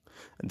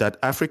 That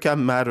Africa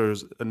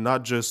matters,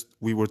 not just,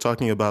 we were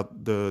talking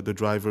about the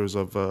drivers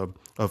of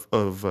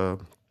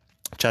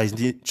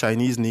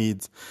Chinese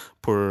needs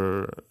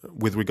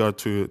with regard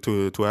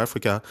to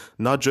Africa,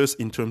 not just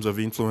in terms of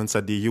influence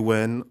at the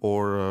UN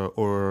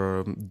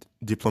or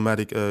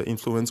diplomatic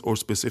influence or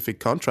specific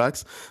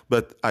contracts,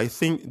 but I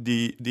think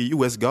the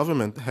US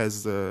government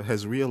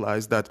has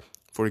realized that,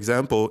 for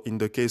example, in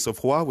the case of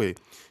Huawei,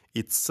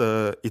 its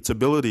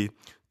ability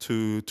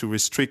to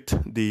restrict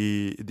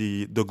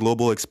the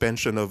global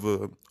expansion of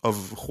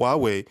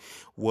Huawei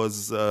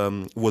was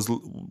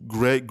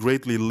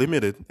greatly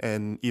limited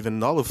and even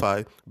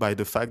nullified by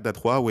the fact that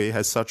Huawei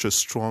has such a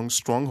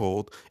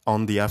stronghold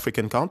on the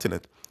African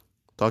continent.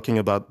 Talking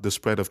about the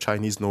spread of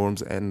Chinese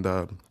norms and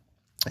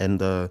in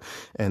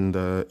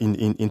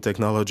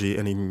technology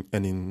and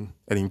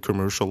in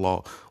commercial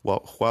law.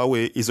 Well,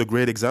 Huawei is a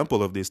great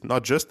example of this,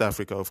 not just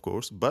Africa, of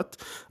course, but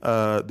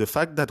the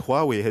fact that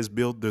Huawei has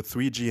built the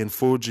 3G and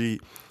 4G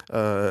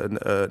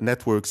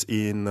networks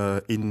in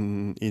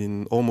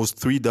almost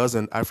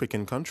 36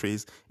 African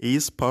countries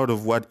is part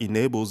of what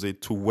enables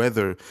it to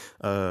weather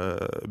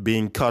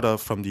being cut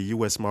off from the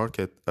U.S.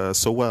 market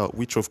so well,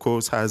 which of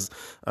course has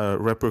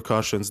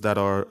repercussions that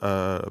are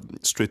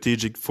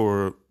strategic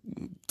for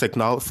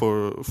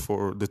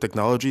the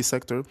technology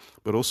sector,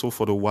 but also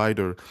for the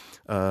wider,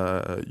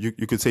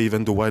 you could say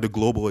even the wider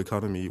global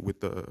economy with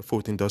the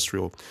fourth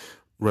industrial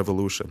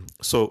revolution.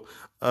 So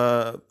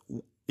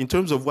in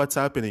terms of what's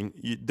happening,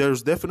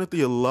 there's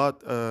definitely a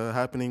lot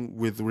happening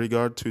with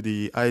regard to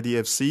the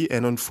IDFC,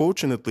 and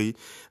unfortunately,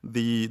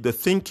 the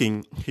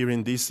thinking here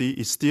in DC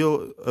is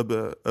still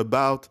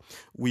about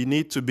we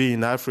need to be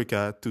in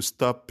Africa to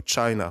stop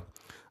China.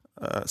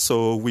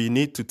 So we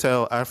need to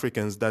tell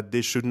Africans that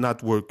they should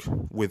not work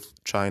with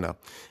China.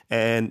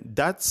 And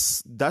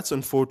that's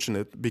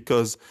unfortunate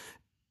because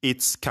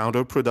it's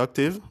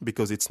counterproductive,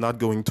 because it's not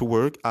going to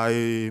work.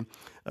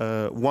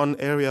 One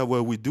area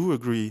where we do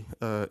agree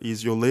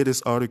is your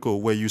latest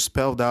article, where you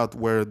spelled out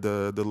where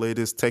the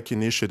latest tech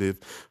initiative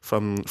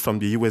from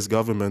the U.S.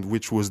 government,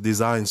 which was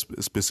designed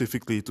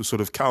specifically to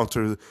sort of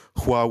counter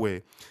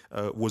Huawei,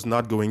 was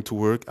not going to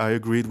work. I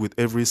agreed with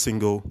every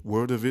single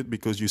word of it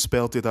because you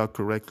spelled it out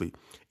correctly.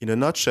 In a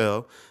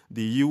nutshell,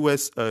 the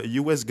U.S.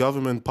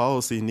 government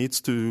policy needs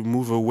to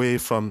move away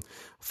from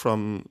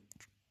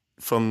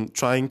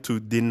trying to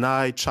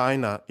deny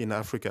China in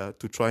Africa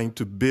to trying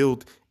to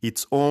build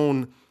its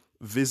own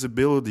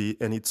visibility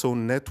and its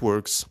own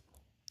networks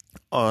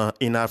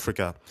in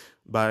Africa,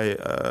 by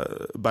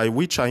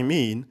which I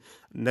mean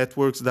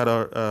networks that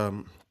are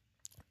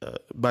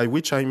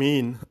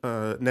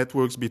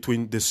networks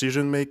between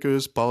decision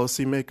makers,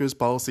 policy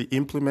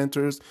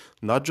implementers,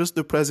 not just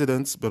the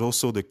presidents, but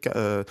also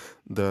the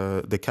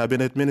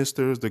cabinet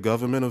ministers, the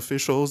government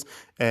officials,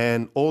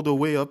 and all the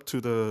way up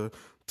to the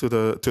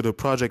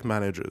project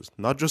managers,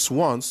 not just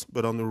once,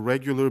 but on a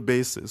regular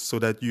basis, so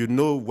that you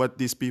know what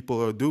these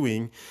people are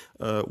doing,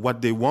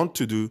 what they want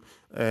to do,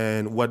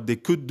 and what they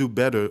could do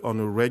better on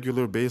a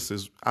regular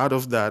basis. Out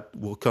of that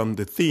will come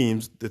the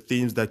themes that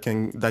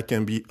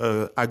can be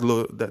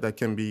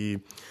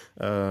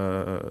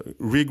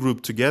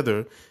regrouped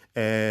together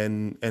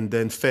and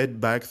then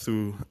fed back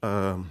through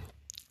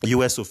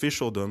U.S.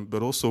 officialdom,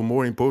 but also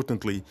more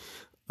importantly,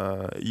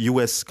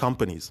 U.S.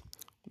 companies.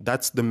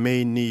 That's the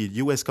main need.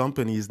 U.S.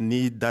 companies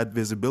need that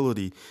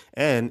visibility.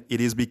 And it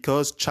is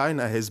because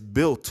China has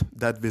built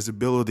that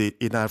visibility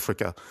in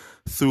Africa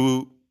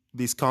through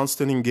this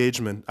constant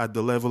engagement at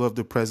the level of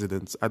the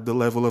presidents, at the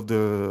level of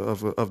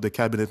the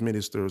cabinet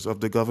ministers, of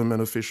the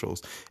government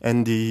officials,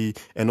 and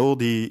all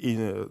the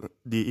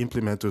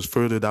implementers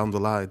further down the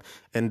line.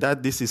 And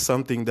that this is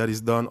something that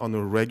is done on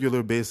a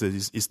regular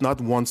basis. It's not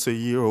once a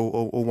year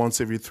or once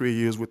every 3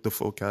 years with the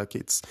FOCAC.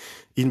 It's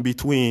in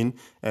between,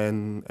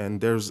 and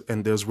there's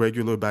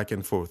regular back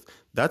and forth.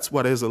 That's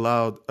what has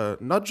allowed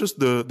not just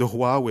the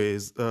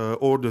Huawei's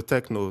or the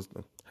technos.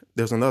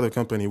 There's another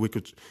company we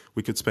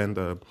could spend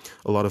a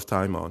lot of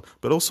time on,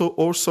 but also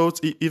all sorts,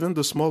 even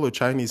the smaller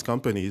Chinese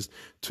companies,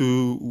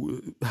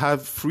 to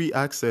have free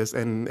access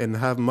and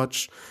have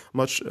much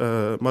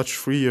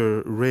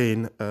freer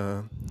reign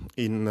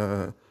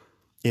in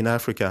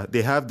Africa.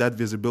 They have that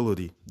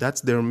visibility.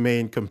 That's their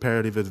main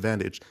comparative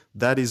advantage.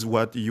 That is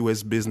what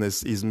U.S.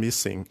 business is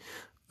missing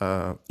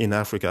in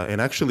Africa,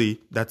 and actually,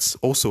 that's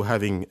also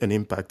having an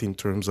impact in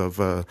terms of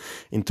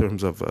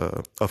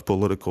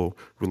political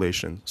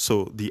relations.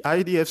 So the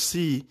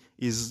IDFC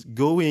is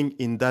going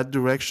in that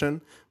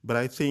direction, but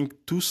I think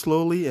too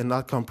slowly and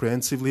not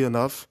comprehensively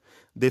enough.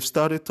 They've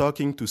started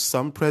talking to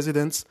some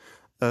presidents,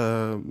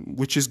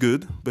 which is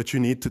good, but you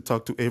need to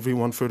talk to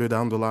everyone further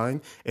down the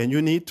line, and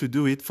you need to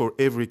do it for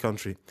every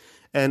country.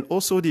 And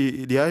also,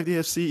 the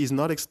IDFC is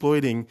not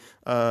exploiting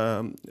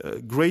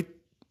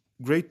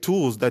great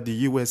tools that the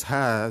U.S.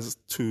 has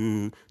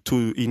to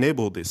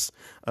enable this.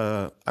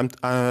 There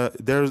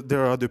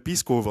are the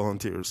Peace Corps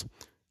volunteers.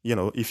 You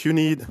know, if you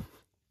need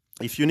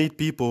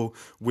people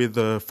with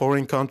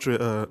foreign country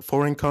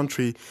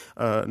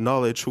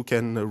knowledge who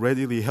can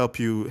readily help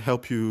you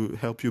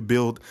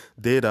build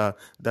data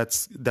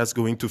that's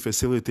going to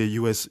facilitate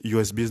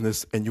U.S.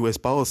 business and U.S.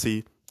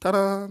 policy,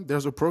 ta-da!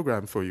 There's a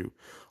program for you.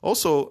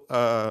 Also,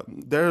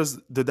 there's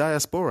the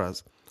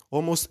diasporas.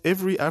 Almost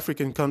every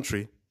African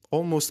country,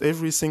 almost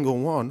every single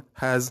one,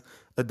 has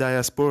a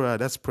diaspora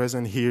that's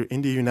present here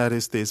in the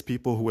United States.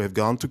 People who have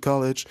gone to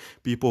college,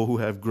 people who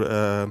have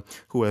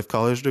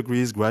college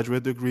degrees,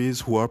 graduate degrees,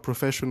 who are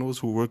professionals,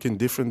 who work in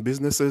different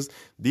businesses.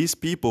 These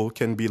people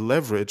can be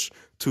leveraged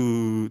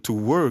to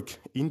work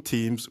in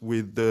teams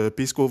with the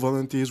Peace Corps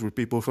volunteers, with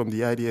people from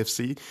the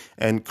IDFC,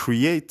 and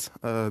create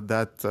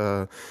that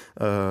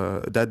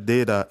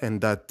data and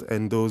that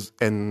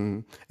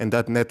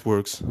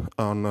networks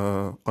on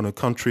a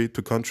country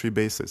to country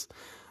basis.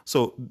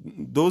 So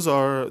those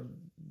are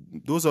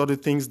the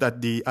things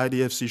that the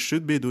IDFC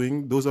should be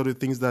doing. Those are the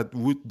things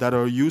that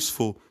are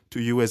useful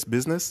to U.S.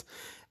 business,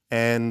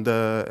 and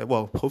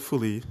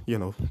hopefully,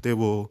 they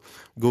will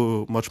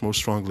go much more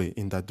strongly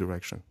in that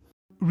direction.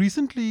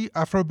 Recently,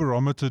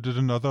 Afrobarometer did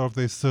another of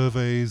their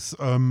surveys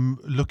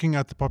looking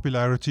at the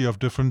popularity of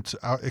different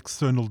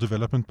external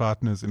development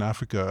partners in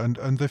Africa,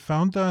 and they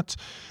found that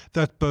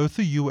both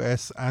the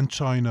US and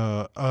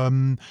China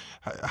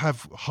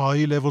have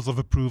high levels of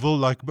approval.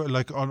 Like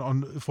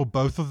for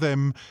both of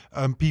them,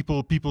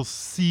 people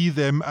see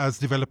them as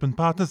development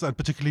partners and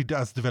particularly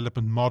as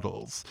development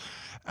models.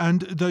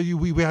 And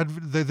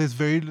there's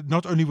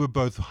not only were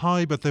both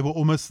high, but they were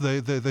almost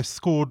they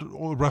scored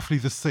roughly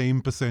the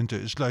same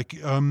percentage. Like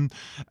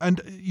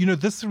And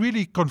this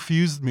really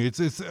confused me.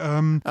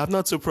 I'm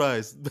not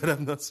surprised, but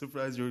I'm not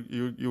surprised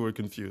you were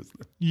confused.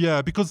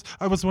 Yeah, because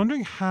I was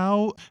wondering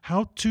how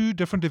two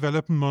different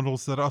development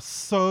models that are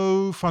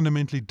so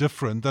fundamentally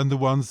different than the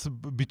ones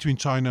between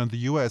China and the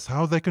US,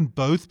 how they can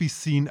both be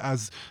seen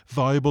as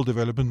viable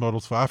development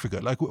models for Africa.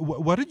 Like,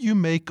 what did you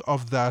make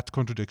of that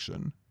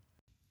contradiction?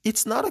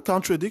 It's not a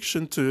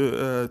contradiction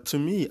to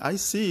me. I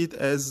see it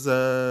as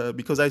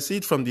because I see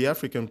it from the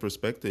African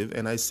perspective,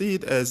 and I see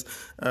it as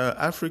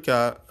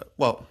Africa.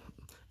 Well,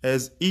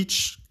 as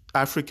each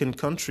African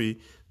country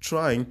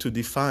trying to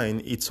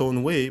define its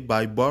own way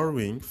by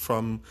borrowing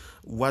from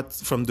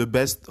the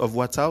best of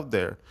what's out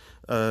there.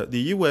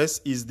 The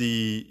U.S.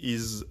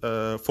 is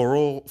for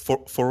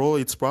all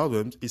its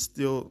problems is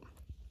still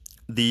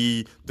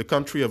the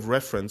country of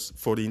reference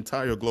for the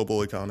entire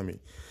global economy.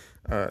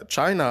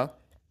 China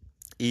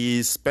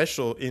is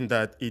special in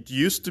that it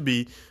used to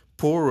be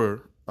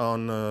poorer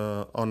on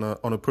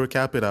a per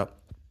capita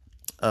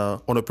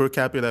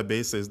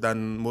basis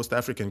than most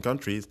African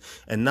countries,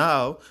 and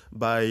now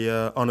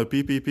on a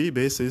PPP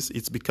basis,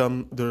 it's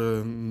become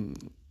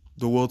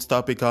the world's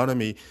top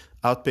economy,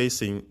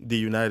 outpacing the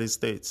United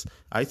States.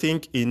 I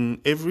think in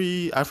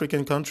every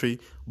African country,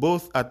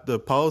 both at the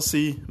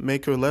policy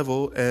maker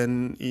level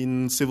and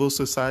in civil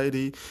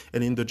society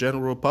and in the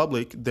general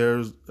public,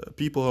 there's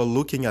people are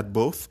looking at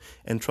both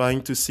and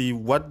trying to see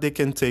what they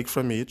can take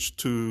from each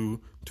to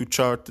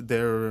chart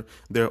their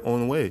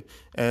own way.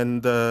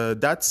 And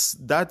that's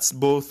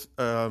both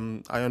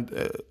an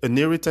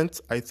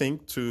irritant, I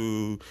think,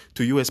 to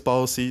U.S.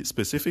 policy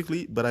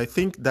specifically, but I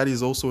think that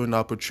is also an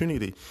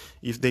opportunity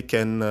if they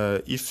can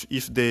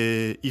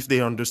if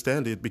they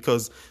understand it,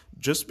 because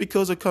just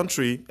because a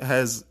country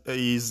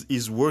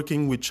is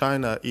working with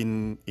China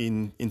in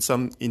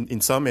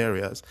some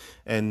areas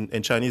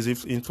and Chinese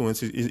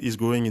influence is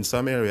growing in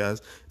some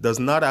areas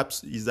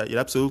it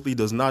absolutely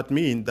does not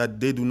mean that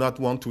they do not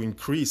want to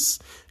increase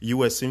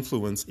U.S.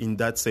 influence in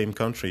that same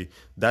country.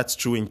 That's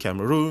true in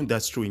Cameroon.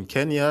 That's true in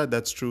Kenya.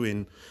 That's true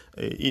in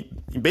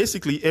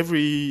basically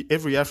every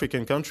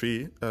African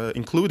country,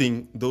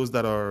 including those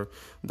that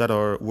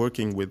are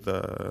working with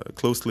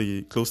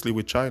closely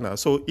with China.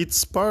 So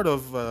it's part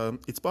of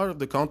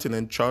the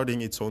continent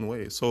charting its own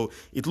way. So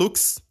it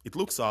looks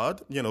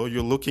odd.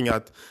 You're looking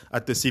at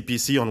the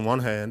CPC on one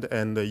hand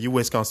and the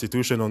U.S.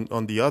 Constitution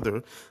on the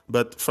other,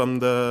 but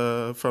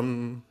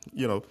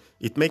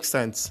it makes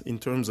sense in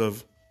terms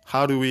of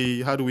how do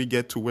we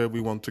get to where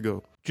we want to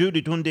go. Jude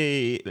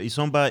Itunde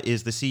Isomba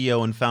is the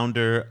CEO and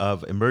founder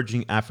of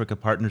Emerging Africa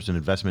Partners, an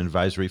investment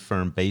advisory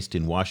firm based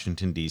in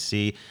Washington,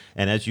 D.C.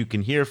 And as you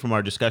can hear from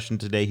our discussion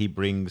today, he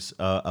brings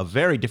a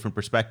very different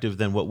perspective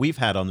than what we've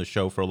had on the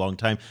show for a long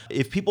time.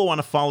 If people want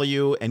to follow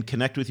you and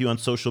connect with you on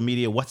social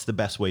media, what's the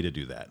best way to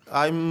do that?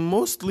 I'm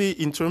mostly,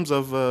 in terms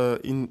of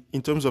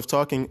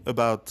talking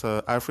about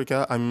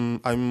Africa,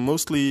 I'm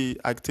mostly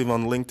active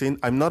on LinkedIn.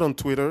 I'm not on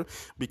Twitter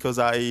because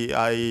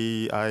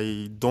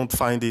I don't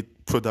find it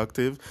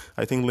productive.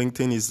 I think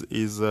LinkedIn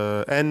is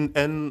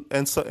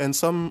and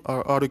some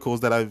articles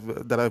that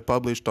I've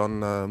published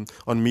on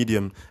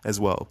Medium as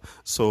well.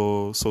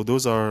 So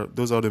those are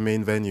the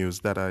main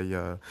venues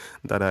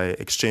that I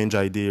exchange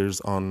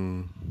ideas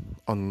on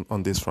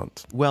this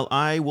front. Well,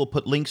 I will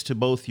put links to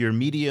both your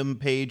Medium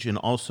page and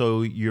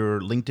also your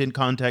LinkedIn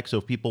contact, so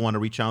if people want to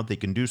reach out, they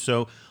can do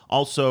so.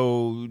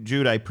 Also,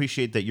 Jude, I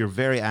appreciate that you're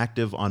very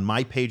active on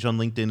my page on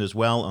LinkedIn as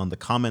well, on the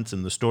comments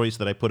and the stories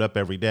that I put up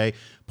every day.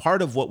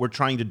 Part of what we're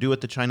trying to do at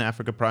the China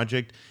Africa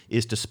Project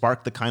is to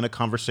spark the kind of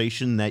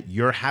conversation that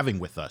you're having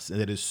with us, and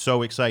that is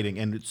so exciting,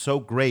 and it's so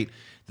great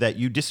that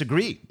you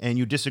disagree, and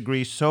you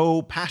disagree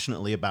so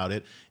passionately about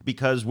it,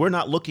 because we're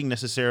not looking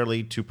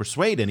necessarily to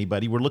persuade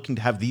anybody. We're looking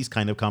to have these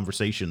kind of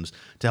conversations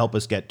to help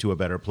us get to a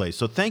better place.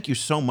 So thank you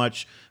so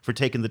much for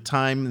taking the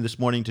time this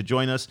morning to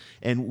join us.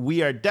 And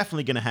we are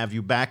definitely going to have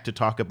you back to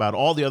talk about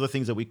all the other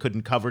things that we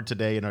couldn't cover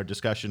today in our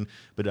discussion,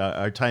 but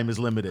our time is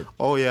limited.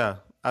 Oh, yeah.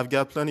 I've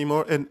got plenty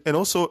more. And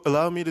also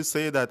allow me to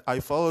say that I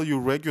follow you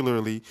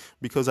regularly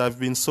because I've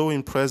been so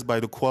impressed by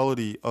the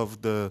quality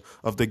of the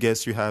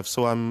guests you have.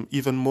 So I'm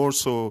even more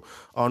so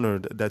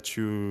honored that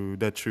you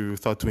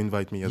thought to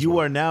invite me as well. You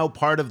are now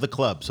part of the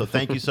club. So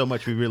thank you so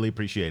much. We really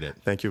appreciate it.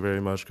 Thank you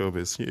very much,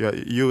 Kobus.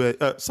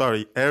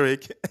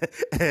 Eric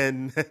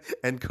and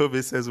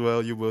Kobus as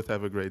well. You both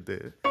have a great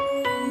day.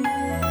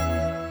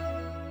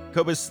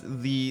 Kobus,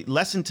 the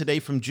lesson today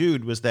from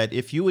Jude was that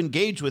if you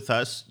engage with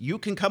us, you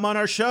can come on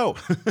our show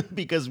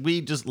because we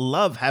just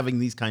love having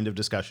these kind of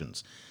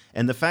discussions.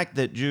 And the fact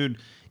that Jude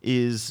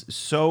is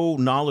so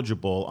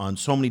knowledgeable on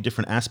so many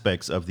different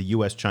aspects of the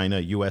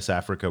U.S.-China,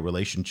 U.S.-Africa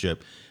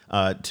relationship,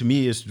 to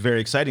me is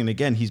very exciting.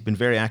 Again, he's been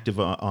very active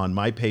on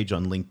my page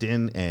on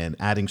LinkedIn and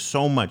adding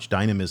so much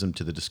dynamism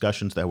to the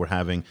discussions that we're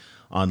having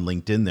on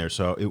LinkedIn there.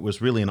 So it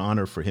was really an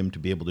honor for him to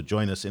be able to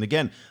join us. And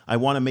again, I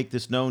want to make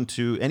this known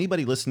to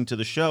anybody listening to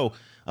the show.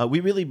 We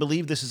really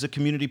believe this is a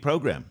community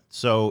program.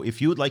 So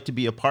if you would like to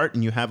be a part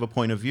and you have a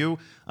point of view,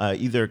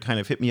 either kind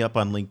of hit me up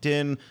on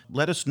LinkedIn,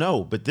 let us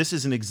know. But this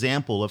is an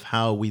example of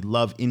how we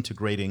love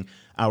integrating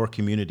our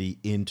community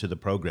into the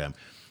program.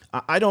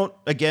 I don't,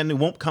 again, it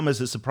won't come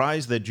as a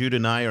surprise that Jude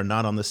and I are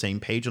not on the same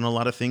page on a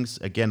lot of things.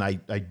 Again, I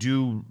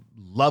do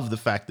love the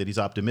fact that he's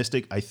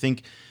optimistic. I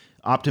think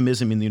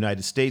optimism in the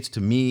United States,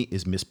 to me,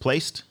 is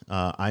misplaced.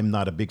 I'm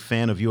not a big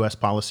fan of U.S.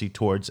 policy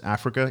towards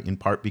Africa, in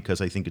part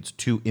because I think it's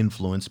too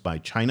influenced by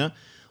China.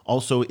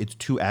 Also, it's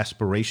too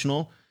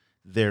aspirational.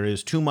 There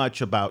is too much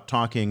about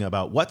talking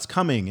about what's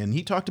coming. And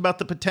he talked about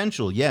the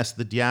potential. Yes,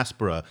 the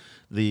diaspora,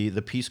 the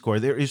Peace Corps.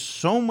 There is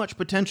so much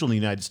potential in the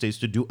United States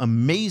to do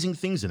amazing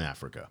things in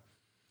Africa.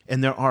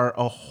 And there are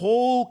a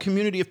whole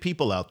community of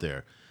people out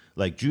there,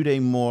 like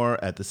Jude Moore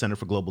at the Center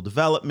for Global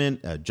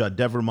Development, Judd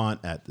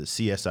Devermont at the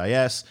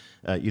CSIS,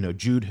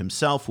 Jude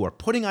himself, who are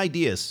putting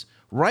ideas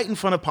right in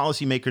front of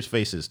policymakers'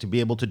 faces to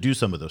be able to do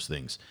some of those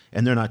things.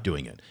 And they're not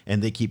doing it.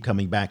 And they keep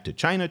coming back to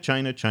China,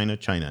 China, China,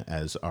 China,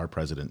 as our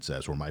president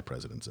says, or my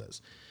president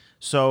says.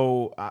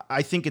 So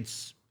I think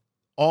it's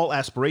all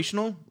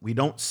aspirational. We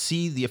don't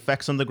see the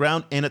effects on the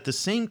ground. And at the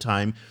same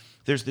time,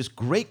 there's this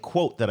great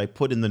quote that I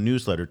put in the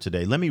newsletter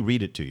today. Let me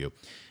read it to you.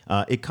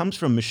 It comes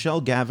from Michelle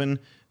Gavin,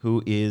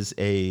 who is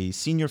a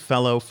senior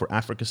fellow for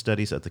Africa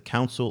Studies at the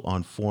Council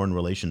on Foreign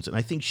Relations. And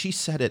I think she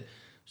said it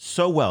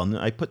so well. And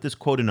I put this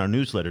quote in our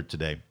newsletter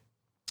today.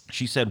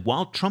 She said,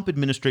 while Trump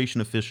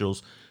administration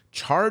officials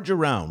charge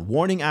around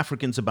warning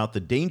Africans about the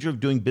danger of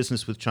doing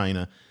business with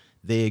China,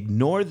 they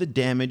ignore the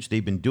damage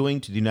they've been doing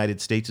to the United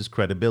States'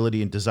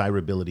 credibility and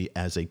desirability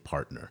as a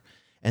partner.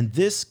 And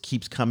this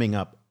keeps coming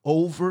up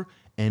over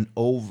and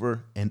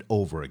over and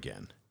over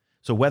again.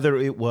 So whether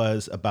it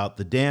was about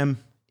the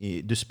dam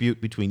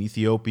dispute between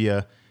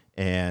Ethiopia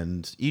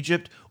and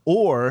Egypt,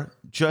 or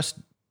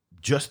just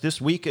this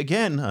week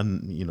again,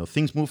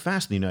 things move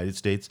fast in the United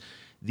States,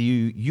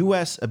 the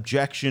U.S.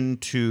 objection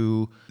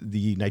to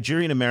the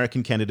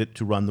Nigerian-American candidate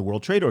to run the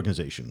World Trade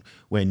Organization,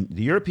 when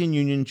the European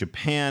Union,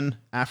 Japan,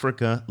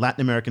 Africa,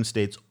 Latin American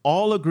states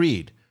all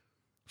agreed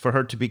for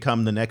her to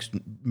become the next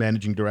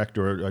managing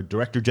director or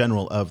director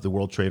general of the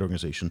World Trade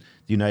Organization,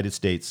 the United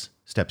States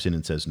steps in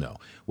and says no.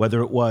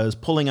 Whether it was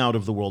pulling out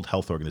of the World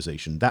Health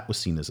Organization, that was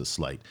seen as a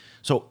slight.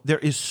 So there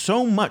is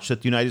so much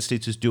that the United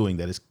States is doing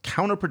that is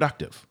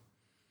counterproductive.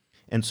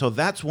 And so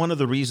that's one of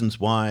the reasons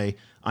why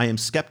I am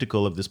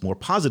skeptical of this more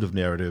positive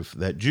narrative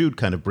that Jude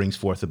kind of brings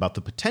forth about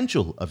the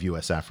potential of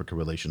U.S.-Africa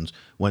relations,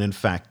 when in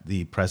fact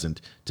the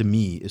present, to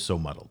me, is so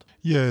muddled.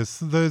 Yes,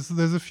 there's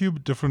a few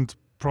different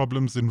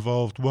problems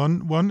involved.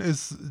 One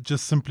is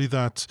just simply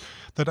that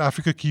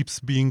Africa keeps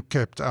being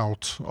kept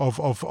out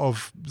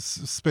of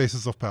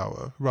spaces of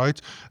power, right?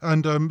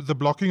 And the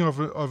blocking of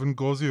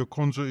Ngozi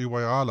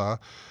Okonjo-Iweala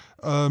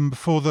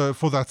for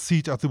that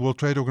seat at the World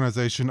Trade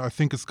Organization, I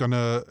think it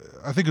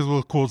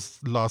will cause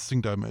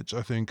lasting damage.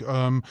 I think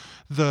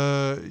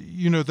the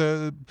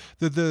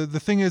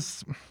thing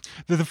is,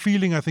 the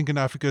feeling I think in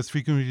Africa is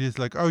frequently is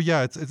like, oh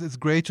yeah, it's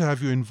great to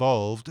have you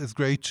involved. It's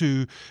great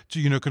to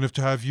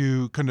have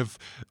you kind of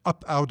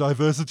up our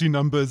diversity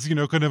numbers, and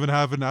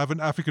have an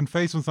African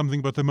face on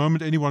something. But the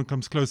moment anyone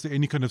comes close to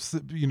any kind of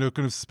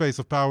space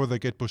of power, they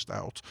get pushed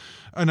out.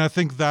 And I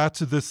think that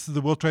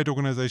the World Trade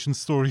Organization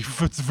story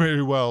fits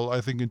very well, I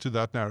think, into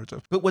that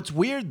narrative. But what's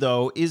weird,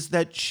 though, is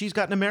that she's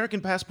got an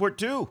American passport,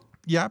 too.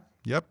 Yeah,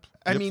 yep.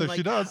 I mean,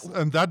 she does,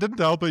 and that didn't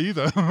help her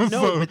either.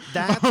 No,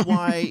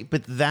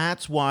 but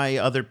that's why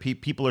other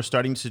people are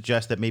starting to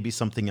suggest that maybe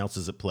something else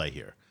is at play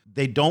here.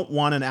 They don't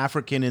want an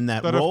African in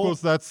that but role.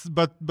 Of course,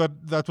 but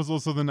that was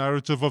also the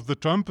narrative of the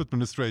Trump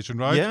administration,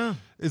 right? Yeah,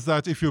 is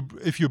that if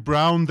you're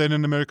brown, then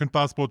an American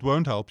passport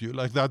won't help you.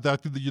 Like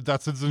that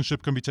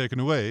citizenship can be taken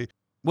away.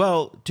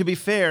 Well, to be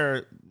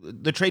fair,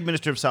 the trade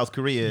minister of South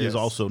Korea is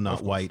also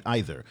not white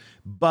either.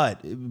 But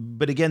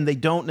again, they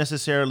don't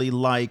necessarily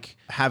like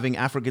having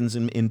Africans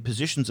in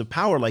positions of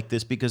power like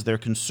this because they're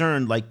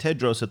concerned, like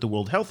Tedros at the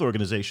World Health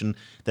Organization,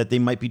 that they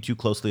might be too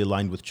closely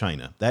aligned with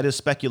China. That is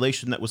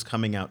speculation that was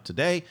coming out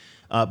today.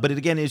 But it,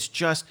 again, is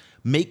just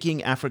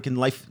making African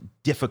life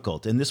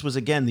difficult. And this was,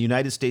 again, the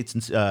United States,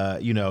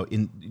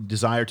 in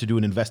desire to do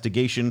an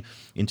investigation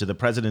into the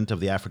president of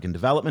the African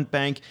Development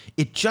Bank.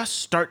 It just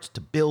starts to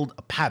build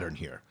a pattern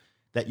here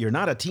that you're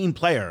not a team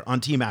player on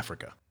Team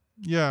Africa.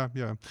 Yeah.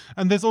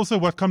 And there's also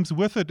what comes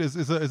with it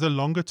is a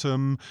longer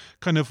term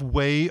kind of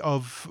way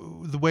of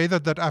the way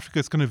that Africa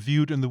is kind of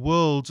viewed in the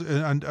world.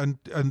 And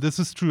this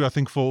is true, I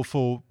think,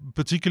 for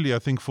particularly, I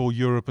think, for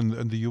Europe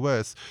and the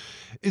US,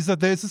 is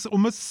that there's this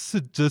almost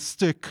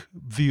sadistic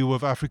view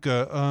of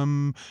Africa,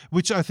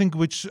 which I think,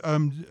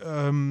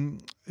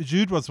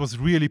 Jude was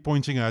really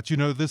pointing at,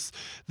 this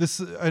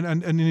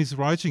and in his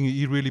writing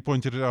he really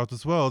pointed it out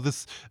as well.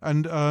 This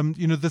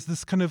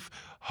this kind of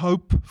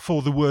hope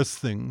for the worst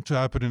thing to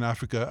happen in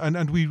Africa,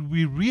 and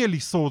we really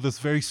saw this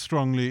very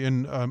strongly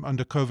in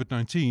under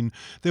COVID-19.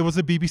 There was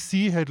a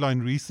BBC headline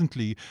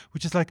recently,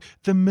 which is like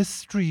the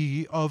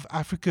mystery of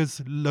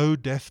Africa's low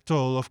death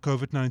toll of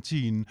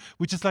COVID-19,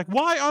 which is like,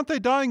 why aren't they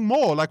dying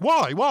more? Like,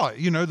 why?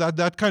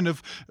 That kind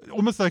of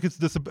almost like it's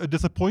a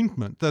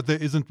disappointment that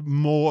there isn't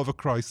more of a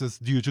crisis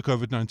due to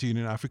COVID-19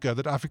 in Africa,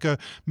 that Africa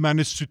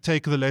managed to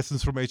take the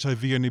lessons from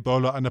HIV and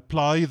Ebola and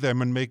apply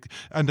them and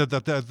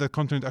that the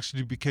continent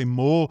actually became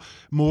more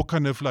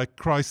kind of like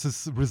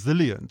crisis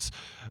resilient.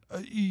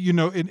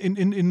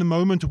 In the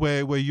moment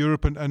where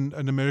Europe and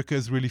America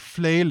is really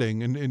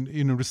flailing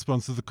in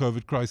response to the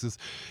COVID crisis,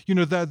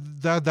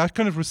 that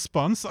kind of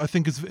response I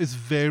think is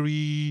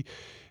very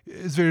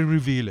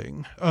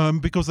revealing,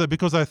 because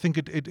I think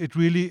it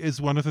really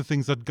is one of the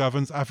things that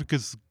governs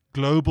Africa's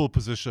global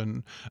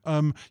position.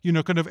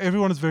 Kind of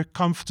everyone is very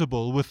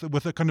comfortable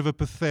with a kind of a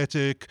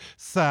pathetic,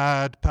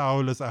 sad,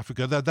 powerless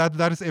Africa.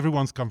 That is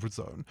everyone's comfort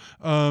zone.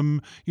 A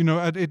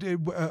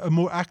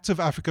more active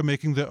Africa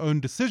making their own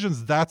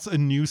decisions, that's a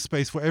new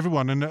space for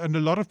everyone, and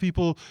a lot of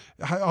people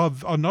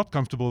are not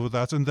comfortable with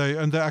that, and they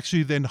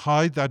actually then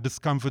hide that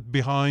discomfort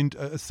behind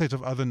a set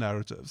of other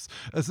narratives,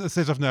 a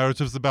set of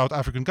narratives about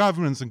African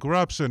governance and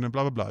corruption and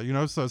blah blah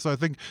blah. So I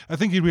think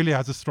he really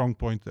has a strong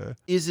point there.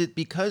 Is it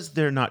because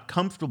they're not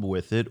comfortable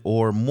with it,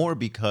 or more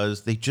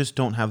because they just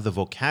don't have the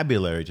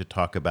vocabulary to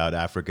talk about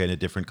Africa in a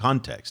different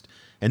context?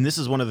 And this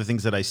is one of the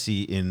things that I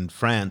see in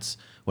France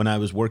when I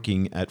was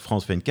working at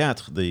France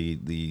 24,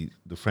 the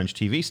French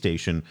TV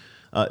station.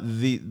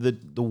 The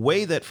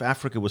way that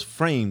Africa was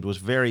framed was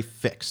very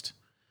fixed.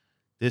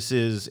 It's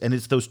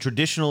those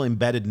traditional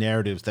embedded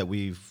narratives that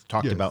we've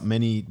talked about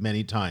many,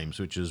 many times,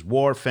 which is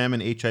war,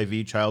 famine,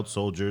 HIV, child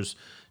soldiers,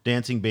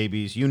 dancing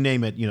babies, you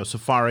name it,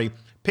 safari.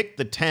 Pick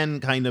the 10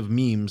 kind of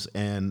memes,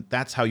 and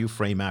that's how you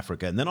frame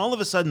Africa. And then all of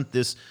a sudden,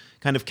 this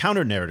kind of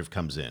counter narrative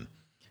comes in.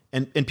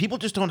 And people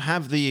just don't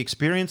have the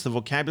experience, the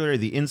vocabulary,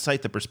 the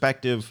insight, the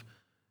perspective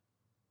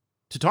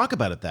to talk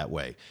about it that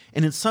way.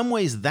 And in some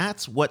ways,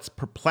 that's what's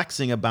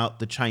perplexing about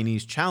the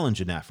Chinese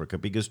challenge in Africa,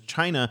 because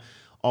China,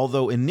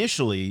 although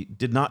initially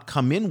did not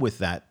come in with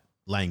that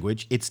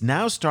language, it's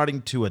now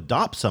starting to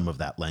adopt some of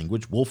that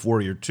language. Wolf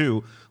Warrior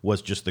 2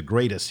 was just the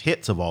greatest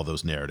hits of all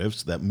those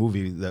narratives, that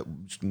movie that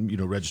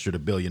registered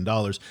 $1 billion.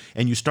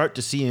 And you start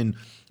to see in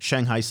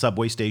Shanghai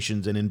subway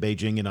stations and in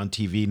Beijing and on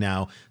TV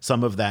now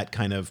some of that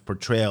kind of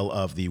portrayal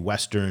of the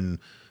Western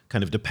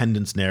kind of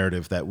dependence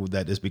narrative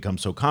that has become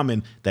so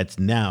common, that's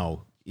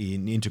now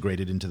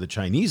integrated into the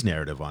Chinese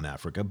narrative on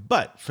Africa.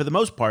 But for the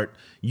most part,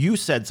 you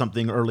said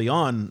something early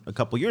on a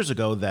couple years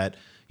ago that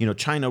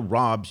China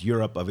robs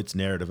Europe of its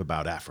narrative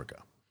about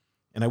Africa.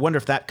 And I wonder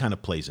if that kind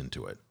of plays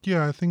into it.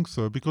 Yeah, I think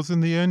so. Because in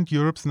the end,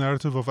 Europe's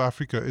narrative of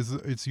Africa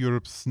it's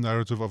Europe's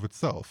narrative of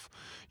itself.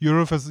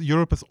 Europe has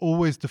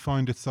always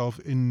defined itself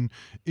in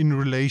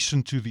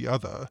relation to the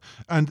other,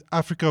 and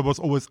Africa was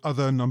always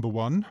other number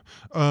one.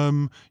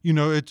 The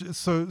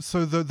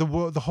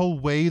whole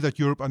way that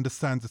Europe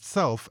understands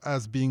itself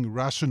as being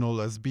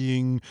rational, as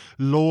being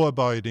law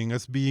abiding,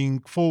 as being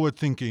forward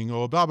thinking,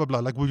 or blah blah blah,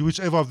 like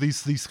whichever of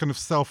these kind of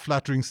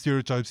self-flattering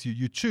stereotypes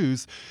you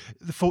choose,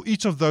 for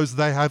each of those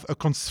they have a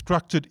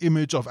constructed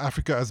image of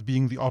Africa as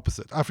being the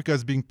opposite. Africa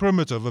as being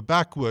primitive, or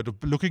backward,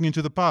 looking into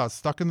the past,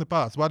 stuck in the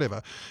past,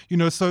 whatever.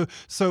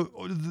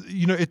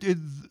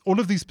 All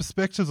of these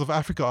perspectives of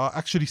Africa are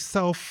actually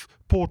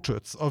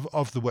self-portraits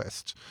of the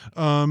West,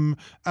 and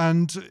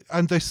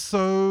they're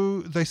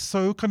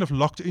so kind of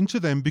locked into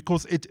them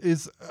because it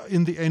is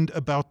in the end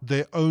about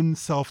their own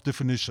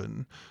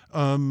self-definition.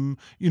 And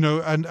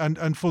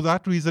for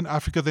that reason,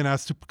 Africa then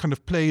has to kind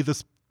of play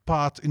this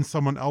part in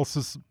someone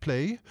else's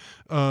play,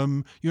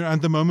 and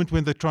the moment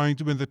when they try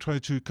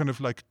to kind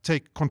of like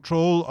take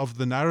control of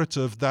the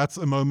narrative, that's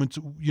a moment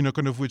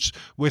kind of which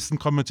Western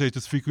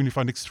commentators frequently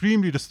find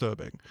extremely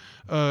disturbing.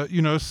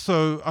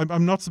 So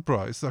I'm not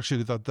surprised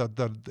actually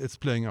that it's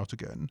playing out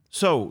again.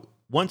 So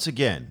once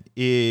again,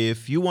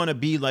 if you want to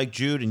be like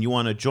Jude and you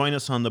want to join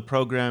us on the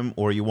program,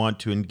 or you want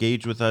to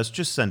engage with us,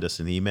 just send us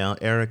an email,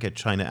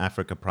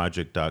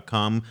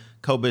 eric@chinaafricaproject.com,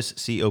 Cobus,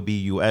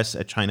 Cobus,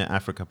 at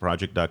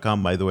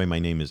chinaafricaproject.com. By the way, my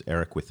name is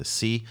Eric with a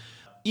C.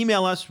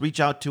 Email us, reach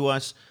out to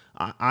us.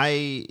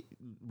 I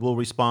will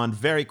respond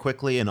very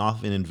quickly and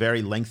often in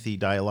very lengthy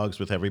dialogues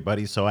with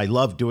everybody. So I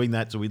love doing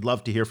that. So we'd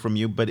love to hear from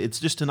you. But it's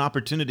just an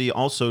opportunity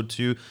also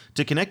to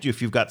connect you.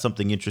 If you've got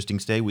something interesting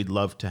to say, we'd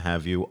love to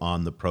have you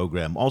on the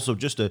program. Also,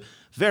 just a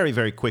very,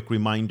 very quick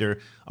reminder,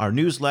 our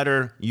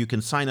newsletter, you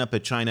can sign up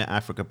at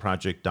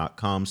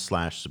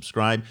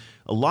chinaafricaproject.com/subscribe.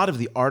 A lot of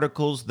the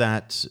articles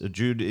that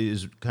Jude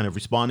is kind of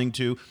responding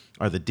to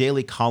are the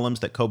daily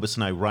columns that Cobus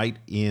and I write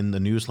in the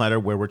newsletter,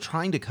 where we're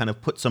trying to kind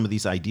of put some of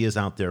these ideas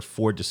out there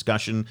for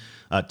discussion.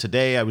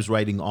 Today, I was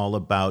writing all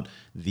about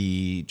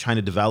the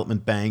China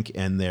Development Bank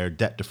and their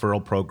debt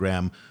deferral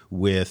program,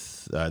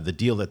 with the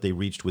deal that they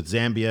reached with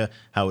Zambia,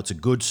 how it's a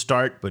good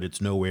start, but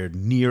it's nowhere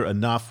near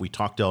enough. We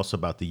talked also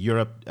about the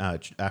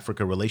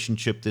Europe-Africa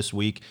relationship this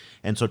week.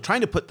 And so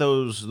trying to put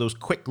those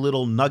quick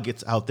little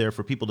nuggets out there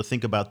for people to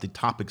think about the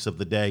topics of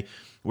the day.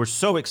 We're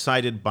so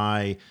excited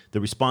by the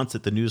response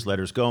that the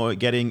newsletter's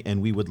getting,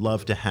 and we would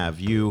love to have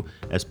you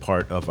as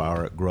part of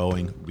our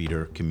growing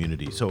reader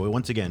community. So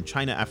once again,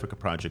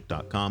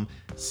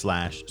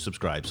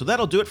 ChinaAfricaProject.com/subscribe. So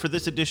that'll do it for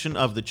this edition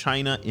of the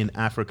China in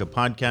Africa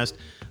podcast.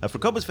 For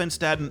Cobus Van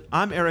Staden,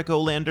 I'm Eric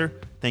Olander.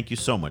 Thank you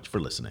so much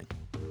for listening.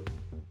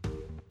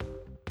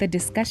 The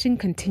discussion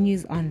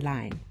continues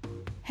online.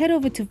 Head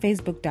over to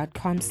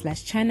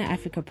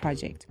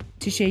facebook.com/ChinaAfricaProject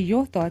to share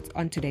your thoughts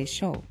on today's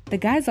show. The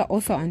guys are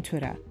also on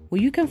Twitter,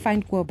 where you can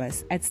find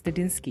Cobus at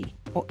Stadinsky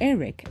or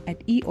Eric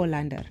at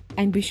Olander.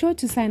 And be sure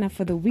to sign up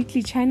for the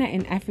weekly China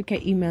in Africa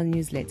email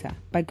newsletter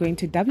by going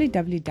to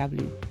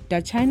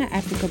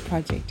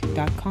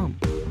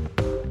www.ChinaAfricaProject.com.